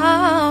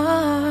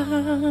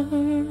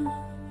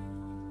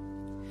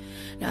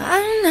 No,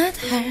 I'm not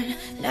her.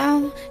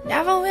 No,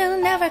 never will,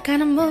 never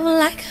gonna move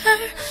like her.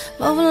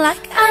 Move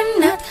like I'm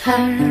not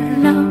her.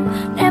 No,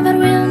 never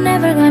will,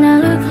 never gonna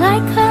look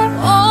like her.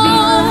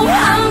 Oh,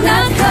 I'm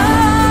not her.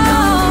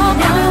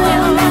 Never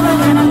will, never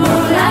gonna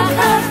move like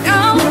her.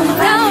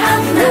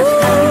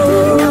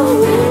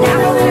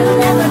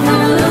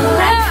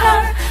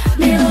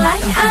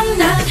 I'm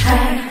not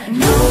her.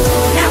 No,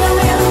 never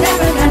will,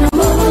 never gonna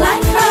move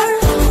like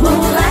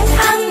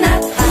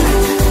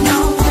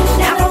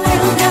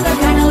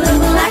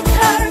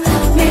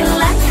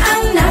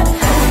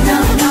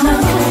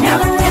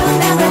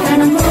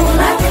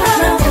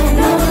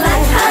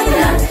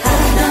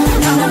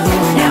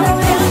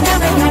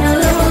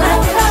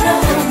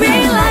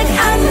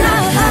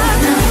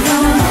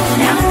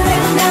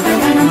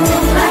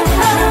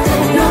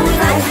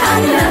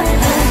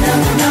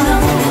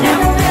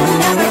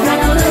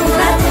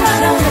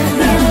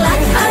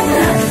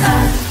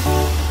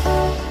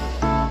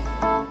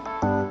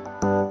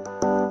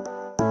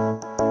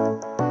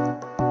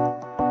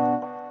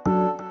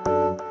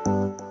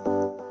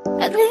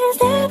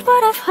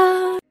love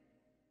her.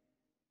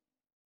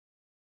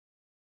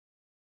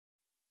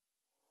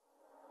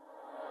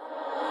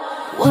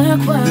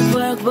 Work, work,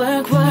 work,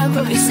 work, work,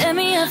 work. You set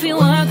me up, you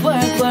work,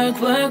 work,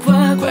 work, work,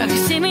 work, work. You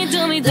see me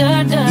do me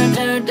dirt, dirt,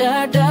 dirt,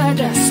 dirt, dirt,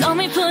 dirt. Saw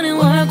me put in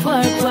work,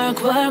 work,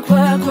 work, work,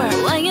 work,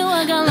 work. When you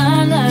work, I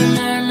learn, learn,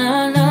 learn,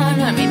 learn, learn,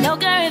 learn. Me no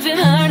care if it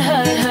hurt,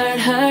 hurt, hurt,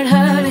 hurt,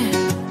 hurt it.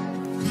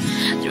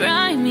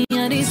 Drive me,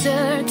 I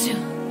deserve to.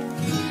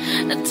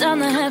 The time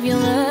to have you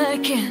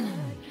looking.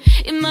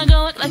 You might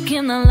go act like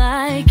you not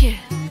like it.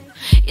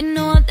 You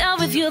know I dealt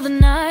with you the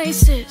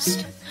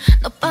nicest.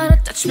 Nobody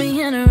touched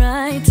me in a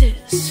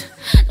righteous.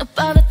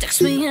 Nobody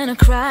text me in a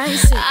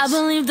crisis. I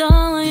believed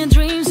all of your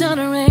dreams are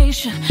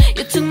duration.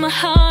 You took my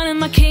heart and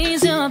my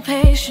keys and my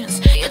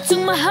patience. You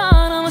took my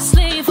heart on my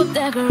sleeve for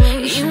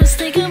decoration. You was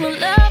thinking of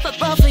love, I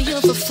bought for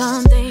you for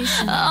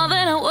foundation. All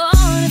that I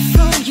wanted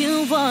from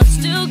you was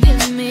to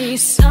give me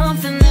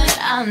something that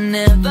I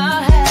never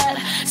had,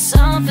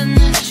 something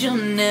that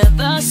you've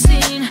never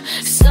seen,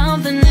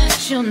 something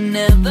that you've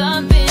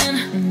never been.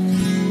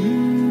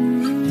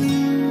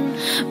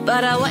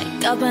 But I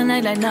wake up and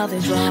act like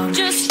nothing's wrong.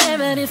 Just get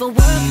ready for work,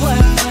 work,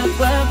 work,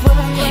 work,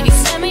 work. You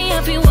set me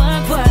up, you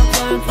work, work,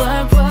 work,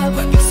 work, work,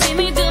 work. You see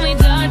me do me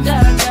dirt,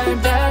 dirt,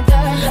 dirt, dirt,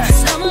 dirt, dirt.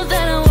 Some of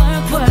that I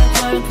work, work,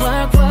 work,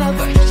 work, work,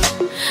 work.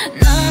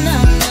 No, no,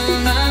 no,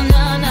 no,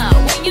 no, no.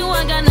 When you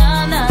work, I no,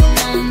 no,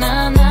 no, no,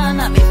 no,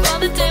 no. Before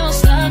the day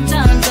was done,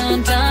 done,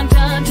 done, done,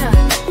 done,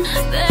 done.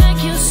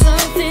 Thank you,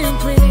 something,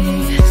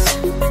 please.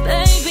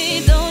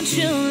 Baby, don't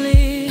you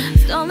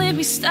leave. Don't leave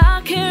me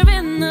stuck here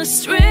in the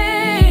street.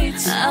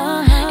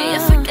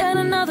 If I get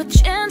another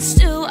chance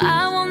to,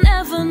 I will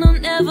never, no,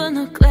 never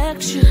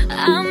neglect you.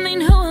 I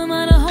mean, who am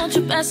I to hold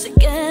your best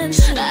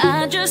against you?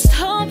 I just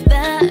hope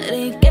that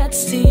it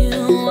gets to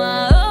you.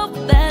 I hope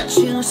that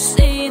you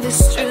see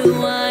this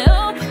true. I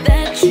hope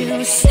that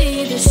you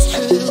see this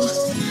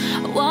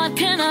true. What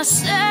can I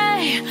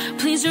say?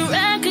 Please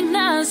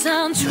recognize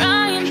I'm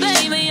trying,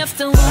 baby. You have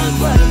to work,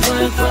 work,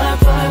 work,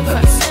 work, work,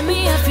 work. Send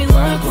me up, you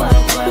work,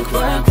 work, work,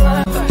 work,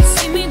 work, work.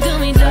 See me do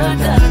me dirt,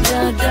 dirt,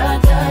 dirt,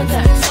 dirt, dirt,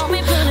 dirt. Saw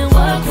me put in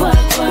work,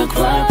 work, work,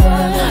 work,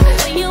 work.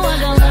 When you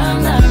walk, I learn,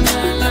 learn,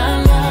 learn, learn,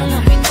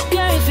 learn. We don't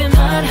care if it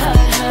hurt,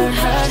 hurt, hurt,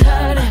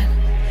 hurt, hurt.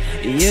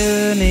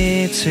 You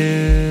need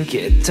to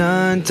get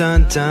done,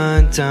 done,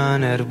 done,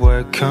 done at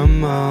work,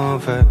 come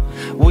over.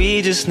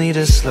 We just need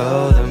to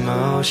slow the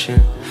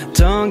motion.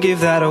 Don't give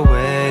that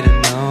away to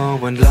no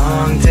one.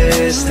 Long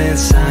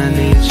distance, I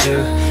need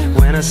you.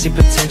 When I see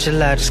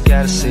potential, I just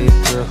gotta see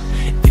it through.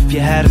 If you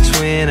had a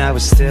twin, I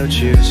would still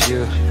choose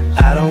you.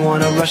 I don't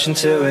wanna rush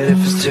into it if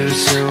it's too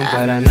soon,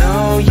 but I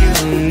know you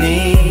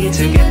need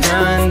to get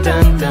done,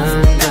 done,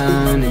 done,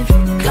 done. If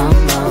you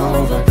come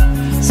over,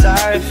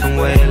 sorry if I'm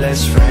way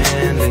less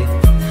friendly.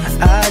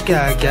 I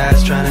got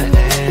guys trying to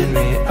end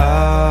me,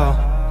 oh.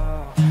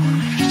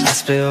 I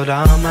spilled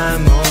all my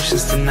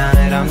emotions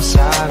tonight, I'm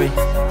sorry.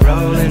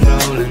 Rolling,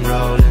 rolling,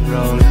 rolling,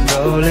 rolling,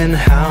 rolling.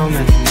 How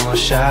many more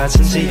shots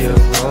until you're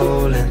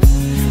rolling?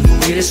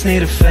 We just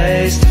need a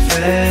face to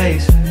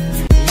face.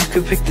 You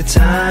could pick the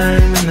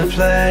time and the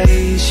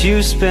place.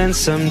 You spend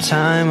some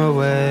time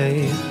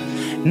away.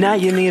 Now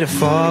you need to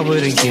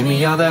forward and give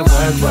me all that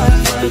work, work,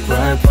 work,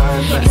 work,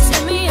 work, work. You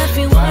set me up,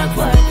 you work,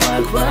 work,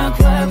 work, work,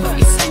 work, work.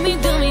 You see me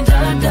do me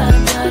dirt, dirt,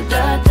 dirt,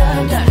 dirt,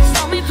 dirt, dirt.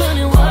 Saw me put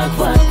in work,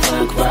 work,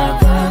 work,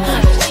 work, work,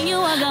 work. When you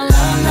walk, I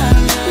learn, learn,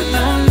 learn,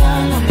 learn,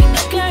 learn, learn. We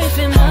don't care if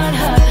it hurt,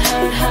 hurt,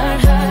 hurt, hurt,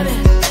 hurt it.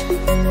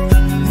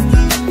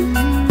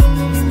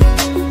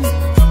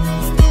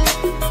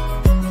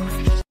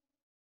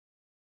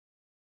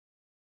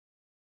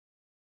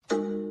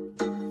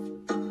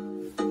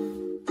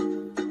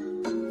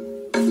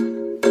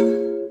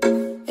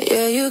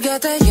 Yeah, you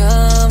got that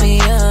yummy,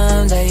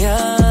 yum, that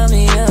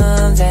yummy,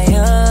 yum, that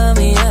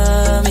yummy,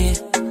 yummy.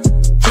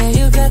 Yeah,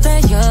 you got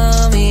that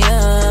yummy,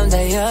 yum,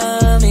 that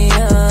yummy,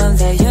 yum,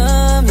 that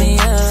yummy,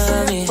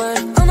 yummy.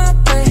 On my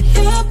way,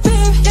 yeah,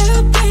 babe, yeah,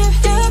 babe,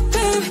 yeah,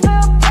 babe.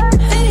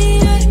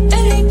 88,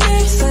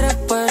 88, say that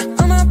word.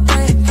 On my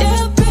way,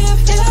 yeah, babe,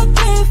 yeah,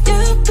 babe,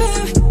 yeah,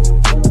 babe.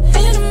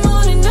 In the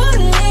morning, no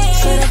delay,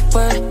 say that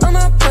word. On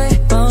my way,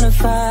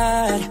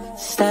 bonafide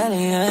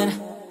stallion.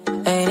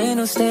 Ain't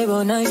no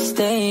stable, now you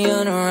stay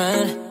on the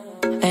run.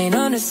 Ain't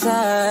on the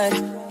side,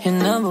 you're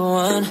number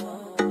one.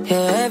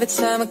 Yeah, every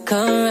time I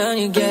come around,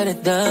 you get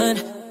it done.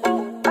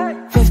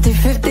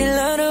 50-50,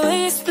 love the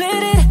way you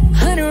split it.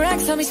 100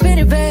 racks on me, spin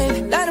it,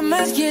 babe. Lot of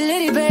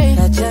masculinity, babe.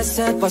 That jet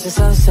set, watch the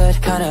sunset,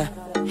 kinda,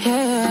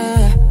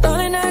 yeah.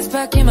 Rolling eyes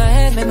back in my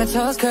head, make my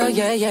toes curl,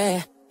 yeah,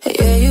 yeah.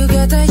 Yeah, you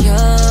got that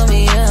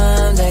yummy,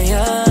 yum, that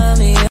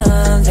yummy,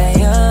 yum, that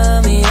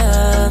yummy,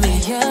 yummy,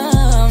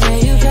 yum. Yeah,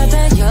 you got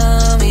that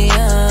yummy,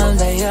 yum,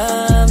 that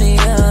yummy,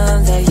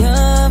 yum, that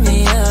yummy,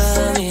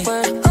 yummy.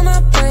 On my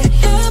way,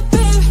 yeah,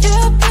 babe,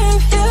 yeah,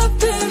 babe, yeah,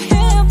 babe,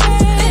 yeah,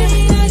 babe.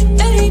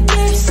 88,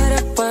 88, say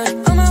that word.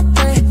 On my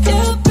way,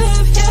 yeah,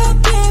 babe, yeah,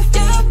 babe,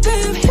 yeah,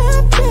 babe, yeah,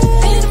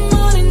 babe. In the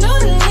morning, no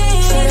delay,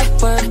 say that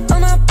word. On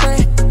my way,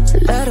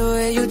 love the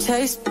way you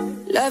taste,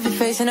 love your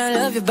face and I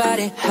love love your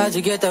body, how'd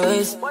you get that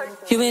waist?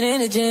 You been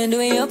in the gym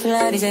doing your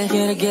Pilates and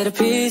can I get a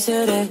piece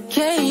of that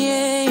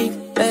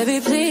cake? Baby,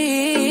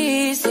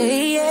 please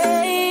say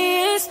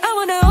yes. I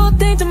want the whole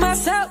thing to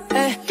myself.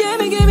 Hey,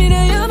 give me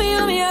that yummy,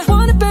 yummy. I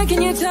want it back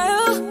in your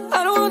tail.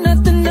 I don't want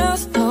nothing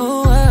else.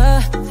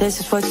 Oh, this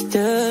is what you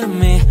do to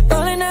me.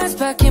 Rolling eyes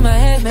back in my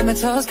head, make my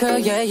toes curl,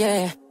 yeah,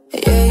 yeah.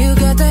 Yeah, you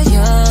got that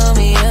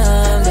yummy,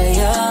 yum, that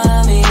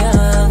yummy,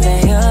 yum,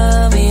 that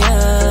yummy,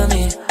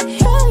 yummy.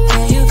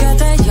 Yeah, you got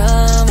that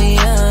yummy,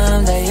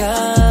 yum, that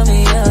yummy,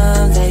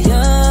 yum, that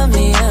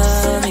yummy,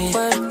 yummy.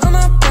 Word on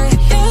my brain,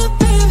 yeah,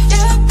 babe,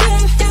 yeah,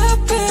 babe, yeah,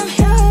 babe,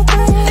 yeah,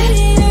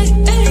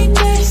 babe.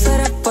 Say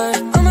that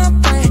word on my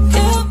brain,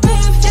 yeah,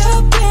 babe, yeah,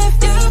 babe,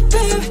 yeah,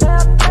 babe.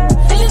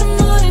 In the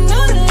morning,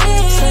 on the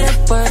lane. Say that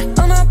word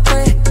on my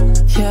brain,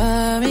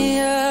 yummy,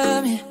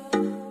 yummy.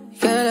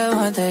 Girl, I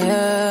want that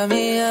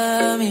yummy,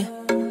 yummy.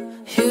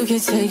 You can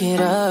take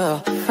it all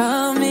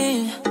from me,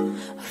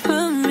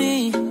 from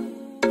me. Girl,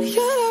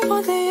 I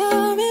want that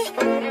yummy.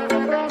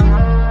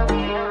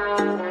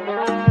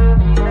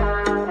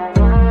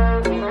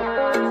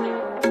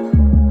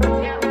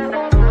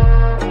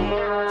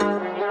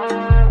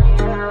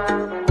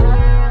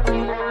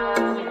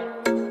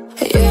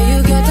 Yeah, you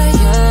got that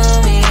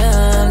yummy,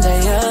 yum, that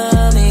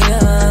yummy,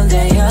 yum,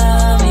 that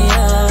yummy,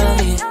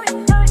 yummy.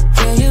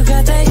 Yeah, you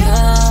got that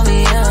yummy,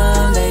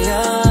 yum, that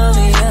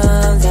yummy,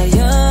 yum, that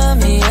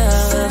yummy,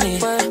 yummy.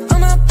 Word on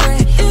my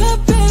brain, yeah,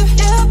 babe,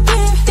 yeah,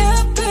 babe, yeah,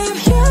 babe,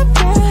 yeah,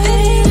 babe.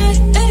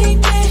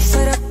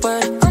 Say that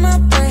word on my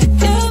brain,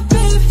 yeah,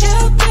 babe,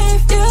 yeah,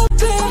 babe, yeah,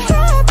 babe.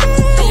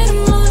 In the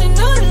morning,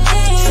 on the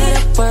lane. Say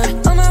that word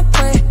on my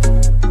brain.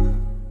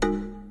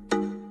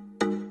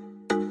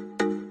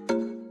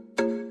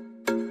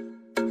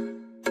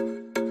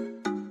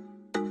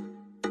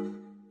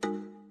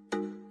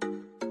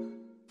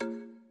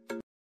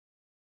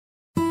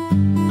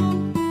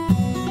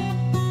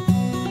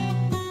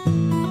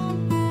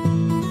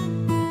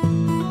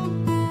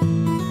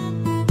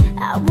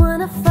 I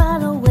wanna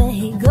follow where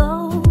he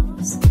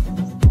goes.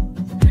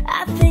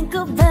 I think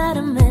about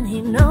him and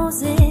he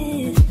knows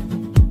it.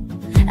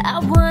 I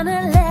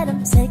wanna let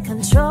him take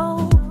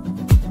control.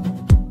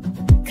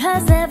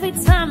 'Cause every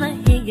time that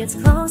he gets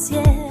close,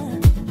 yeah,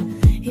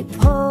 he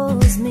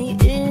pulls me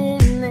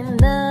in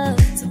enough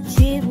to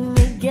keep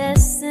me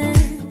guessing.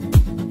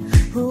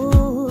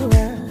 Ooh,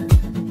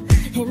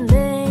 and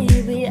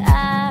maybe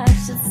I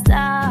should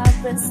stop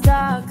and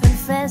start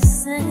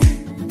confessing.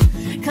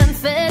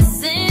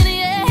 Confessing,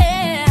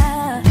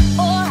 yeah.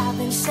 Oh, I've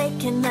been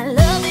shaking. I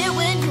love it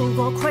when you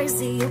go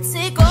crazy. You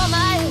take all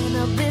my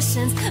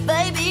inhibitions.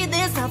 Baby,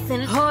 there's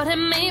nothing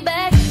holding me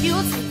back. You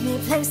take me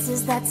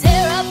places that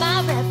tear up my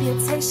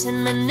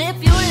reputation.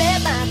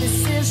 Manipulate my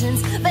decisions.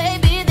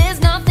 Baby,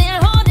 there's nothing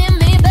holding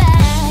me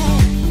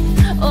back.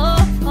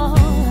 Oh, oh,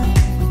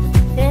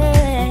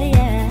 yeah,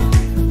 yeah.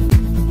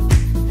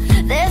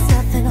 There's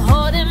nothing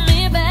holding me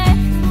back.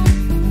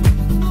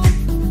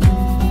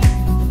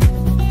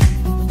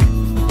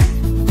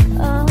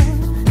 Oh,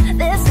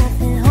 there's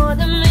nothing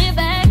holding me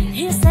back.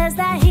 He says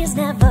that he's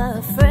never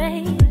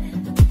afraid.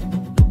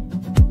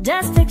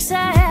 Just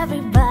picture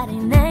everybody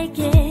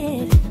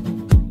naked.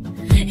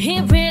 He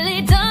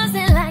really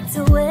doesn't like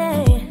to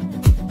wait.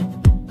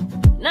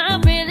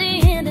 Not really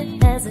into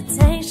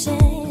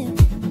hesitation.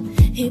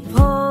 He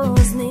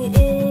pulls me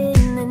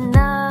in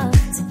enough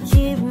to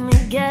keep me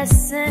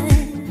guessing.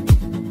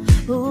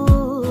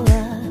 Ooh,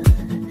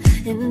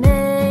 and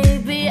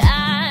maybe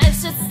I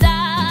should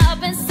stop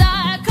and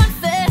start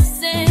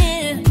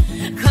confessing.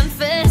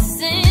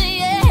 Confessing,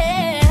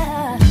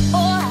 yeah.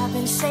 Oh, I've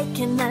been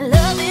shaking. I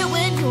love it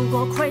when you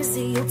go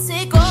crazy. You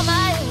take all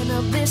my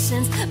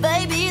inhibitions.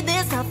 Baby,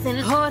 there's nothing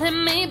holding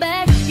me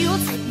back. You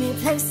take me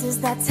places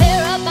that tear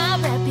up my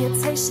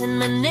reputation.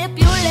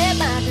 Manipulate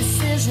my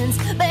decisions.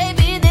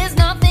 Baby, there's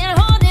nothing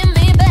holding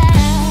me back.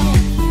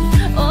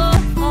 Oh,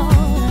 oh,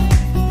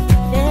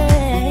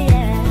 yeah,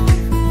 yeah.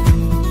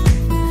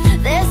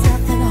 There's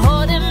nothing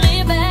holding me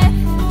back.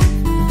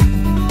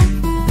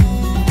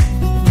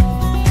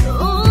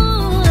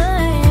 Ooh,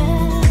 yeah.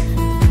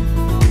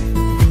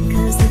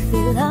 'Cause if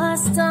we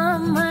lost our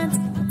minds,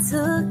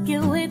 took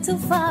it way too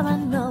far, I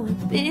know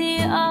we'd be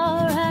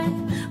alright.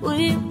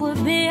 We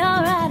would be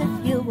alright if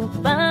you were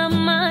by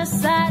my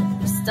side.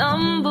 If we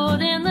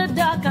stumbled in the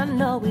dark, I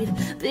know we'd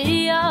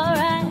be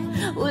alright.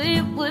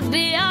 We would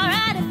be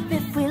alright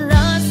if we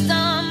lost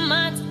our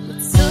minds. We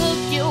took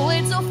it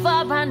way too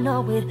far, I know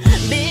we'd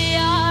be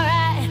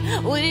alright.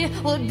 We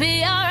would be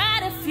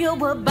alright if you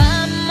were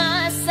by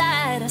my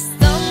side. I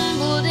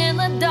stumbled in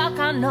the dark,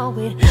 I know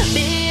we'd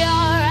be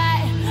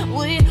alright.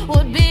 We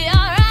would be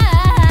alright.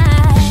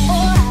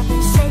 Oh, I've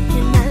been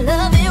shaking. I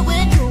love it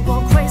when you go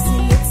crazy.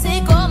 You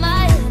take all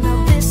my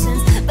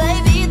inhibitions.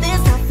 Baby,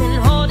 there's nothing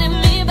holding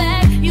me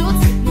back. You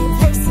take me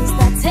places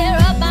that tear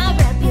up my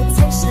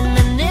reputation.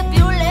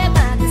 Manipulate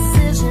my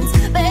decisions.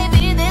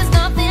 Baby, there's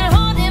nothing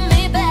holding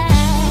me back.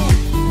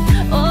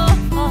 Oh,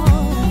 oh,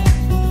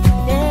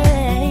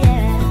 yeah,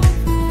 yeah.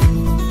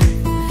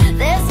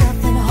 There's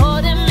nothing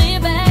holding me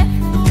back.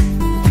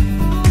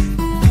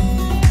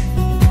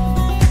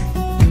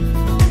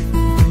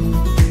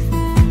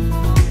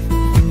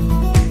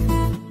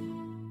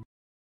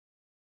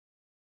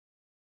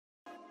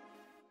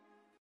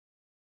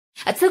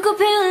 I took a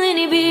pill in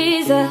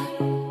Ibiza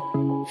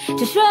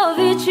to show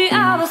Victory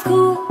I was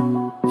cool.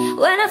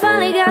 When I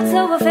finally got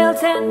sober, felt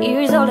 10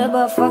 years older,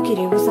 but fuck it,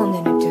 it was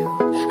something to do.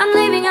 I'm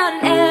living out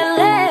in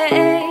LA.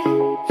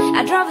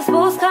 I drive a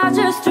sports car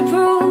just to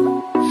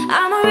prove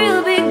I'm a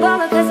real big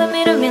baller, cause I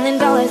made $1 million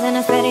and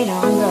I spent it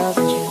on girls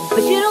and shoes.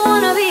 But you don't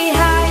wanna be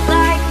high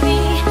like me,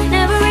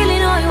 never really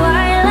know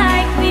why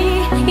like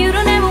me. You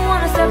don't ever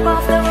wanna step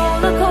off the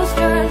roller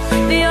coaster,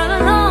 be all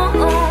alone.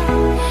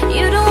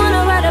 You don't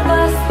wanna ride a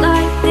bus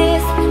like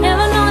this,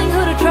 never knowing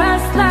who to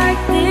trust like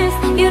this.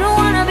 You don't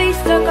wanna be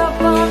stuck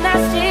up on that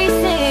stage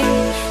singing,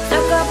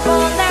 stuck up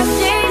on that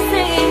stage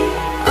singing.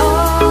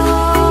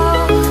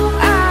 Oh,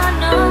 I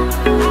know,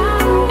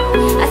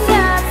 a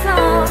sad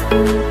song,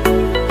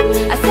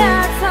 a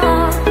sad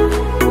song,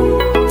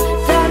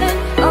 darling.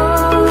 Oh,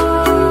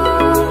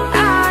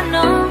 I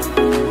know,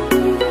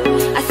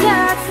 a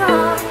sad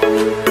song,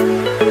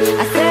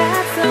 a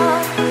sad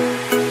song.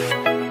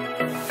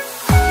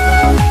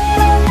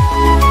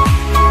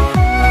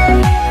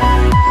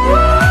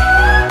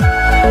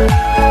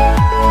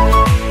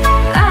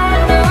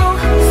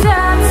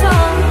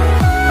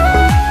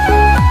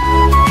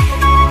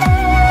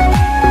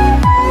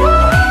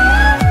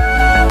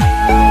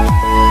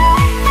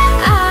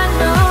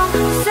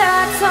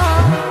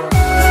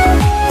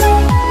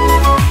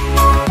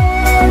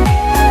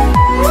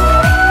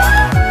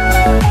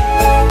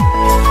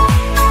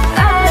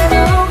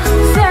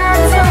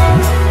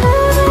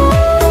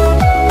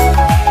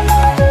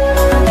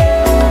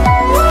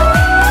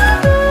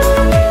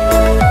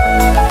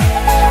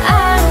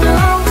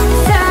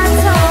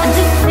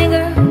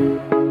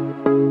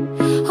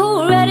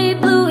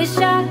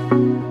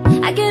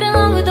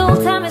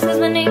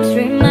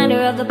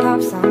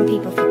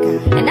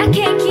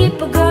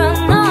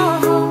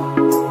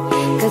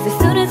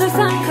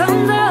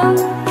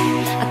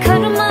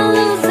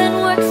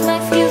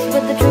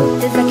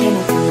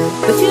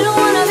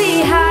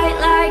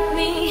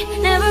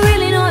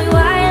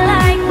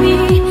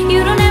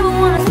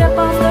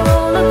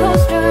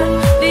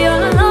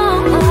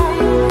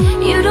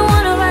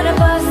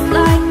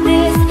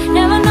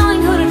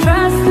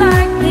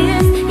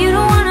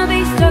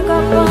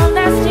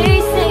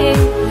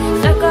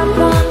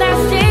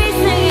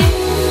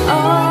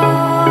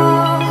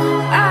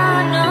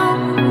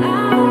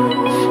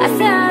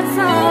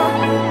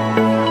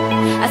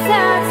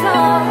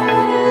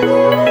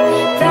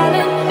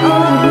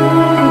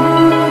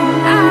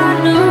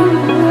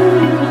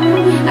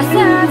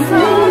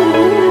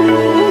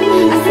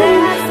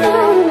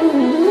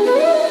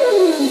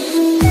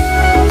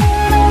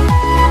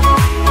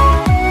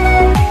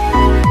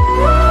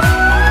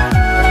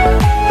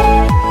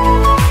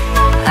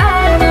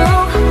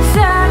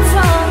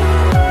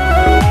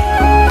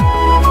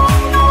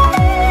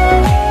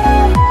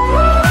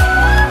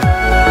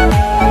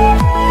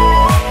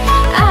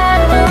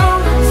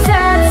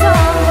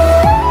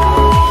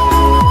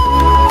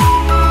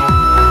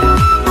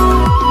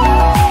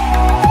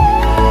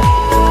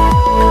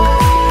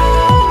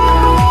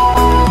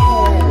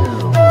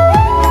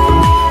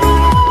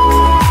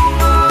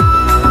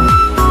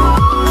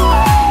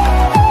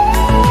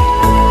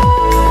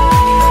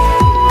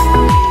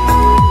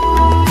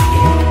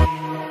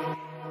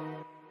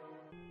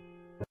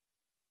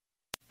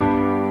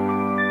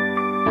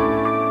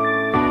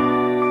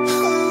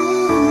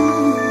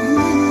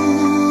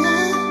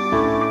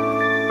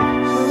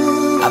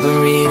 I've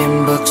been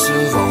reading books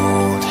of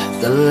old,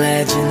 the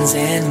legends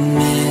and the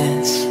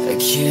myths,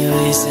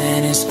 Achilles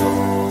and his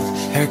gold,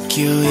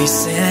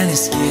 Hercules and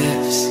his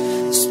gifts,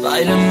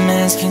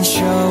 Spider-Man's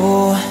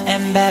control,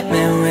 and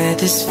Batman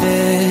with his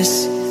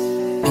fists.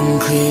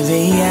 And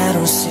clearly I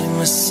don't see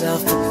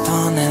myself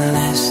upon that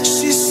list.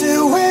 She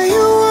said, where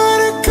you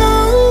wanna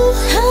go?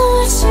 How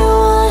much you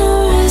wanna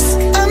risk?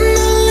 I'm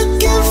not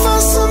looking for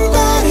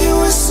somebody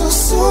with some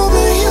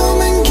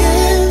superhuman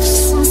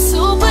gifts, Some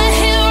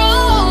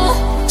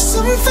superhero,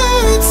 some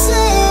fairy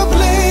tale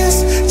bliss,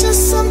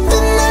 just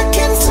something I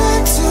can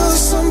turn to,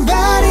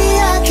 somebody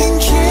I can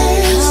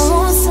kiss. I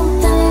want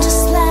something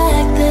just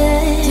like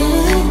this.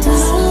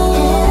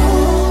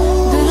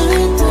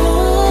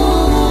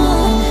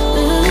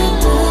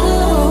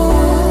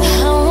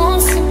 I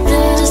want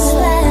something just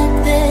like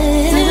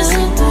this.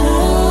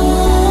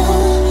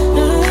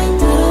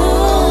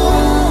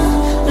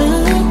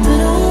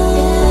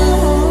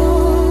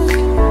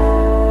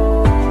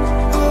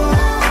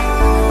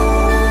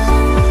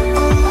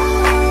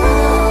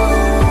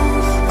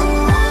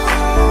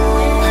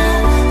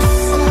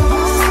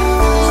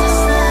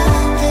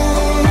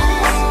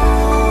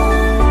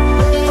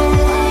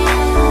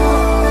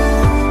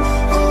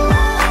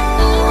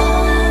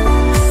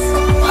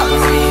 I've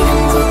been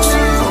reading books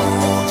of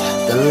old,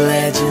 the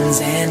legends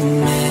and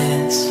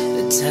myths,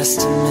 the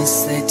testaments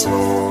they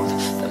told,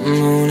 the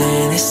moon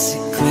and its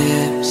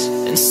eclipse,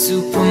 and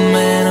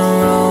Superman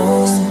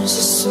arose,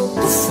 a soup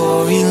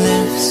before he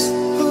lives.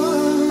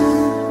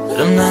 But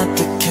I'm not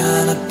the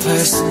kind of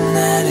person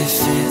that it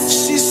fits.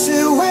 She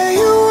said, where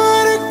you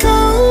wanna go?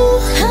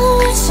 How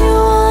much you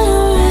wanna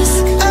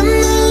risk? I'm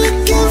not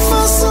looking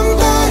for somebody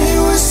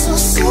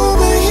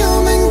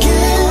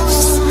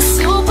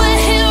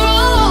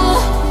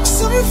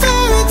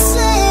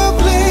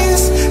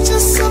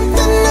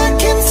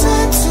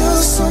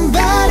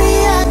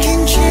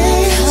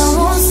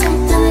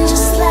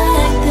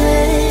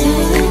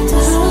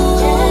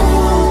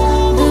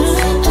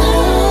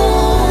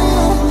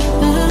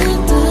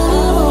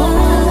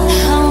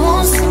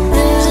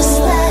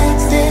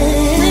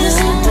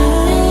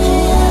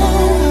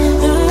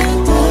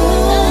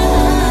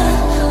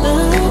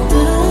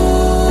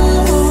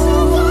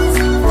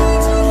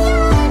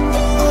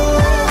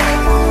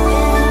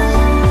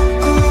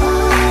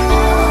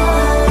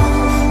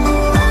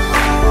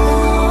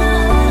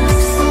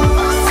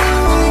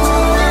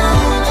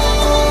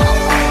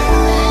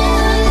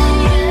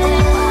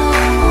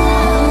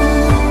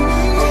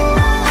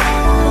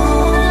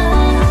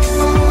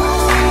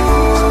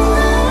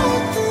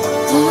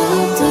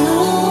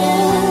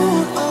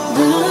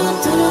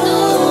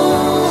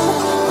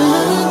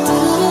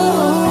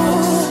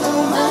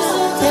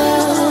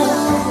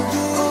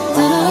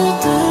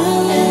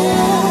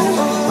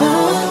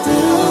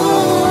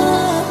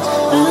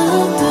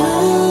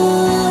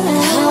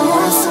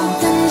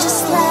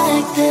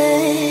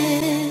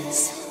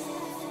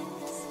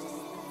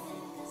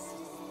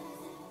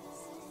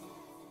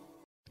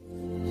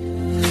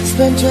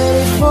spent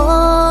 24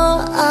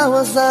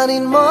 hours, I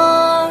need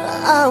more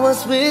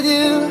hours with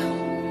you.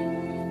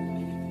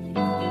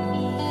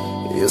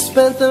 You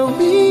spent the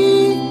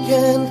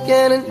weekend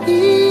getting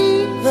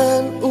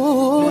even,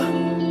 ooh.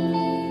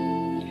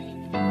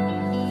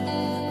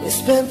 You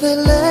spent the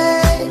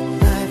late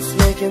nights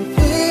making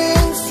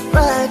things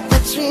right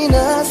between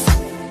us.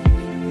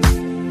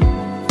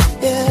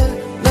 Yeah,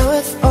 now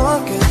it's all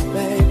good,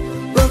 babe.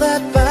 Roll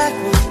that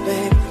backwards,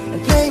 babe,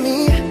 and play me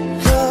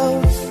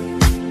close.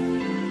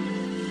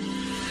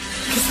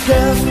 Cause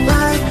girls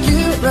like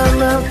you run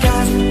round,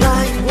 guys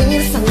like me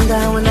to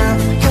sundown. When I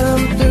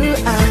come through,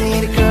 I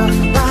need a girl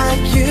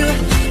like you.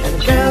 And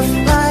girls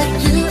like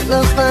you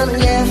love fun,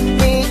 yeah,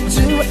 me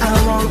too. I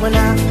want when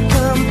I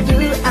come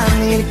through, I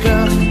need a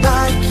girl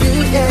like you,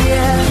 yeah,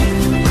 yeah.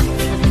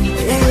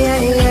 Yeah, yeah,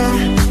 yeah.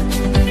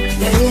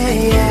 Yeah, yeah,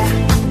 yeah.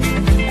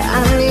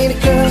 I need a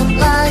girl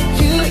like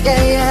you,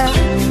 yeah, yeah.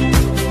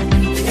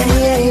 Yeah,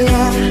 yeah,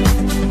 yeah.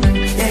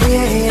 Yeah,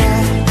 yeah,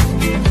 yeah.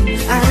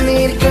 I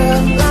need a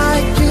girl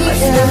like you, yeah. I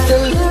spent the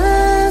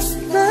last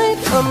night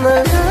on the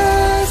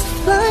last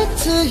flight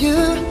to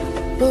you,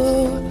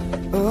 ooh,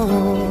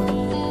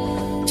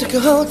 ooh. Took a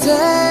whole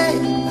day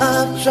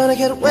up, trying to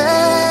get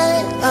way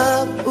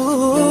up,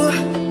 ooh,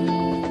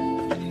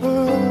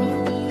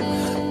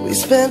 ooh. We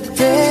spent the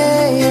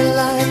day in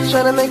life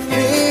trying to make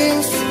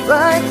things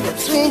right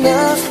between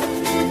us,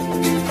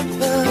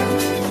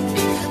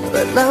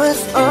 but now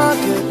it's all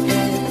good,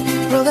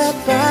 babe. Roll that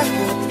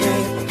backward,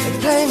 babe, and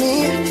play me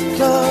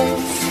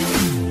close.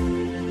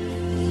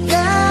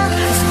 Yeah,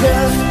 'cause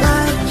girls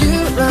like you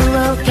run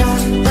round,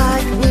 guys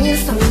like me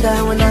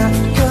sundown. When I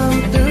come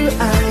through,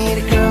 I need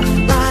a girl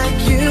like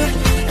you.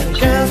 And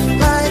girls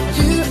like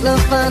you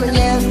love fun, and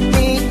yeah,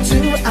 me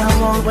too. I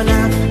want when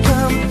I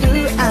come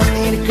through, I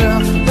need a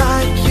girl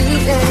like you,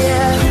 yeah,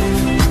 yeah.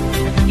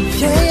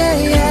 Yeah, yeah,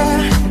 yeah.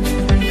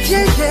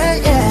 Yeah, yeah,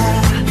 yeah.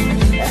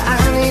 I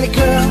need a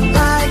girl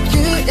like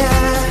you,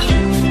 yeah.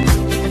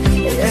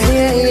 Yeah,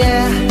 yeah,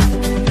 yeah.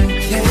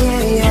 Yeah,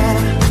 yeah, yeah.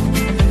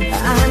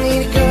 I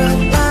need a girl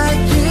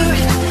like you.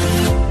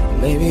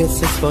 Maybe it's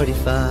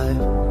 6:45.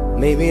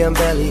 Maybe I'm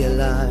barely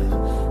alive.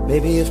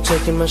 Maybe you've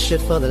taken my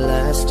shit for the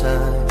last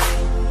time.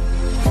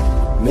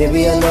 Maybe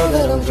I know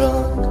that I'm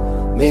drunk.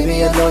 Maybe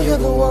I know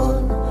you're the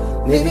one.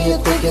 Maybe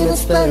you're thinking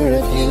it's better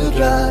if you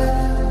drive.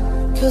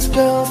 'Cause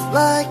girls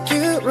like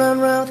you run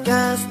round,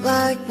 guys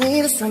like me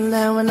to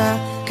sundown. When I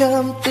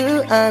come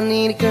through, I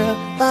need a girl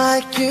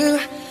like you.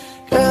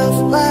 Girls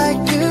like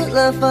you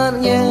love fun,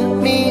 yeah,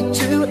 me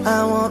too. I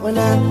want when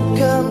I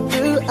come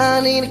through, I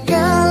need a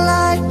girl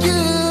like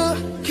you.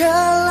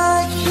 Girl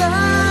like you.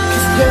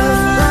 'Cause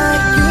girls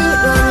like you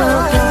run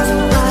round, guys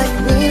like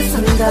me to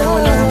sundown.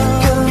 When I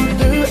come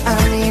through, I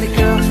need a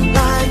girl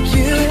like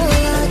you.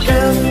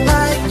 Girls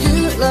like you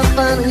love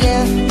fun,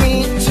 yeah, me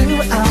too.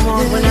 I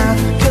want when I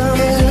come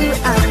through,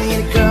 I need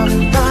a girl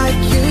like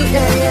you,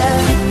 yeah, yeah.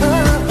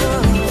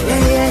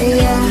 Yeah, yeah,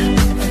 yeah.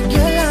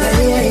 Girl like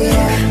yeah, yeah,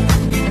 yeah.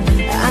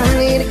 I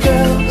need a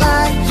girl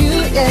like you,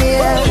 yeah,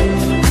 yeah.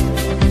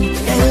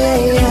 Yeah, yeah,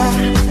 yeah.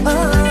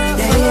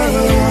 Yeah, yeah,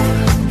 yeah.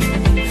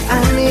 I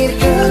need a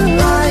girl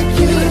like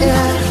you,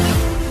 yeah.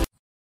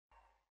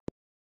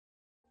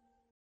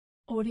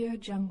 Audio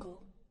Jungle.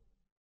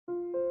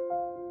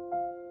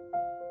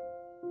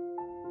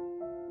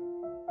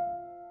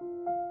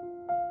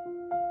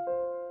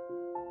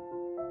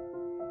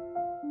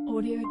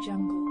 Audio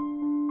Jungle.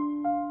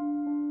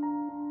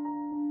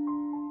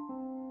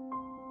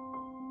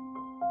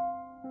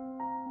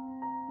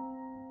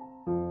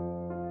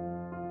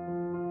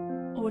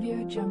 Audio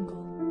Jungle.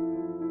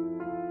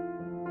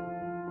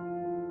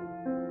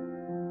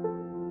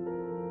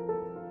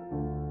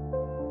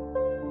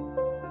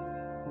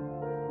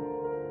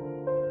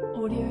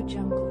 Audio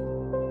Jungle.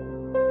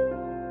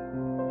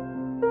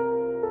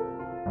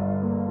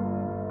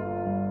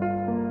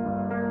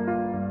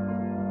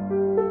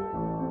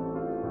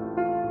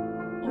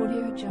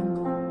 Audio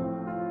Jungle.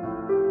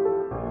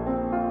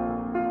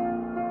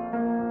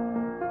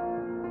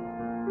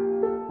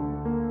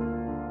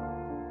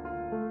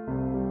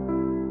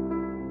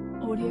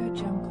 Audio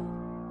Jungle.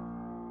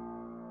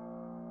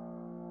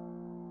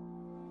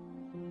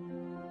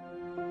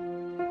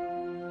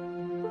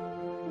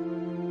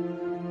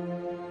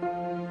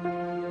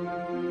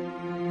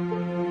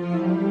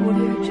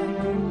 Audio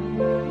Jungle.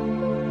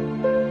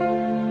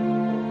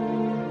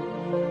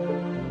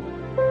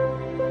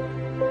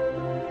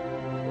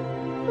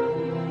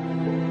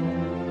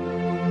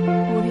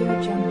 Audio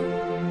Jungle.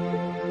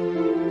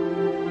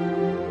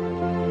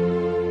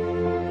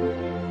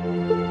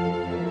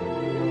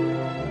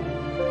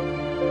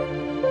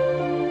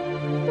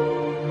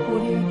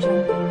 Audio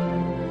Jungle.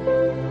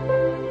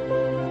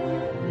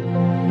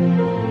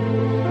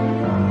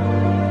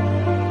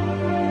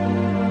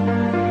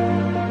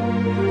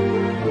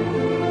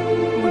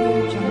 Audio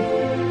Jungle.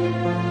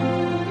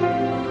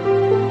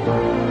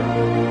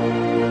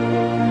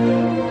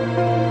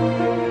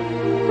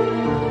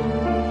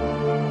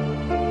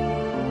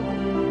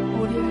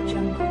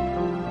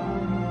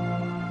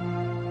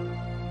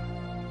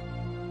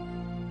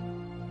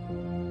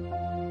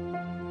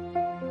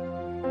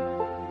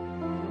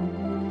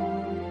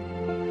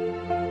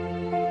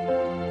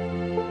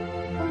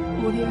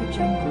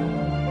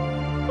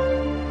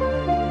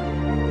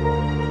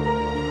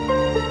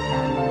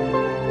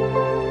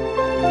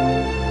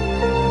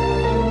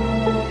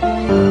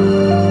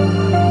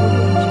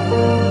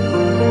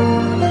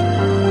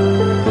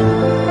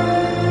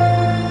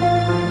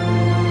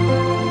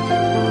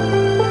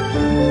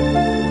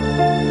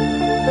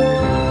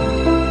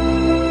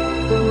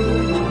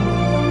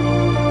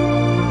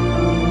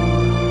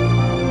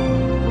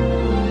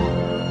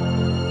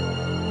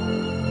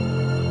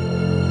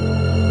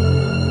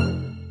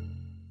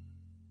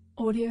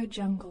 Audio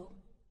Jungle.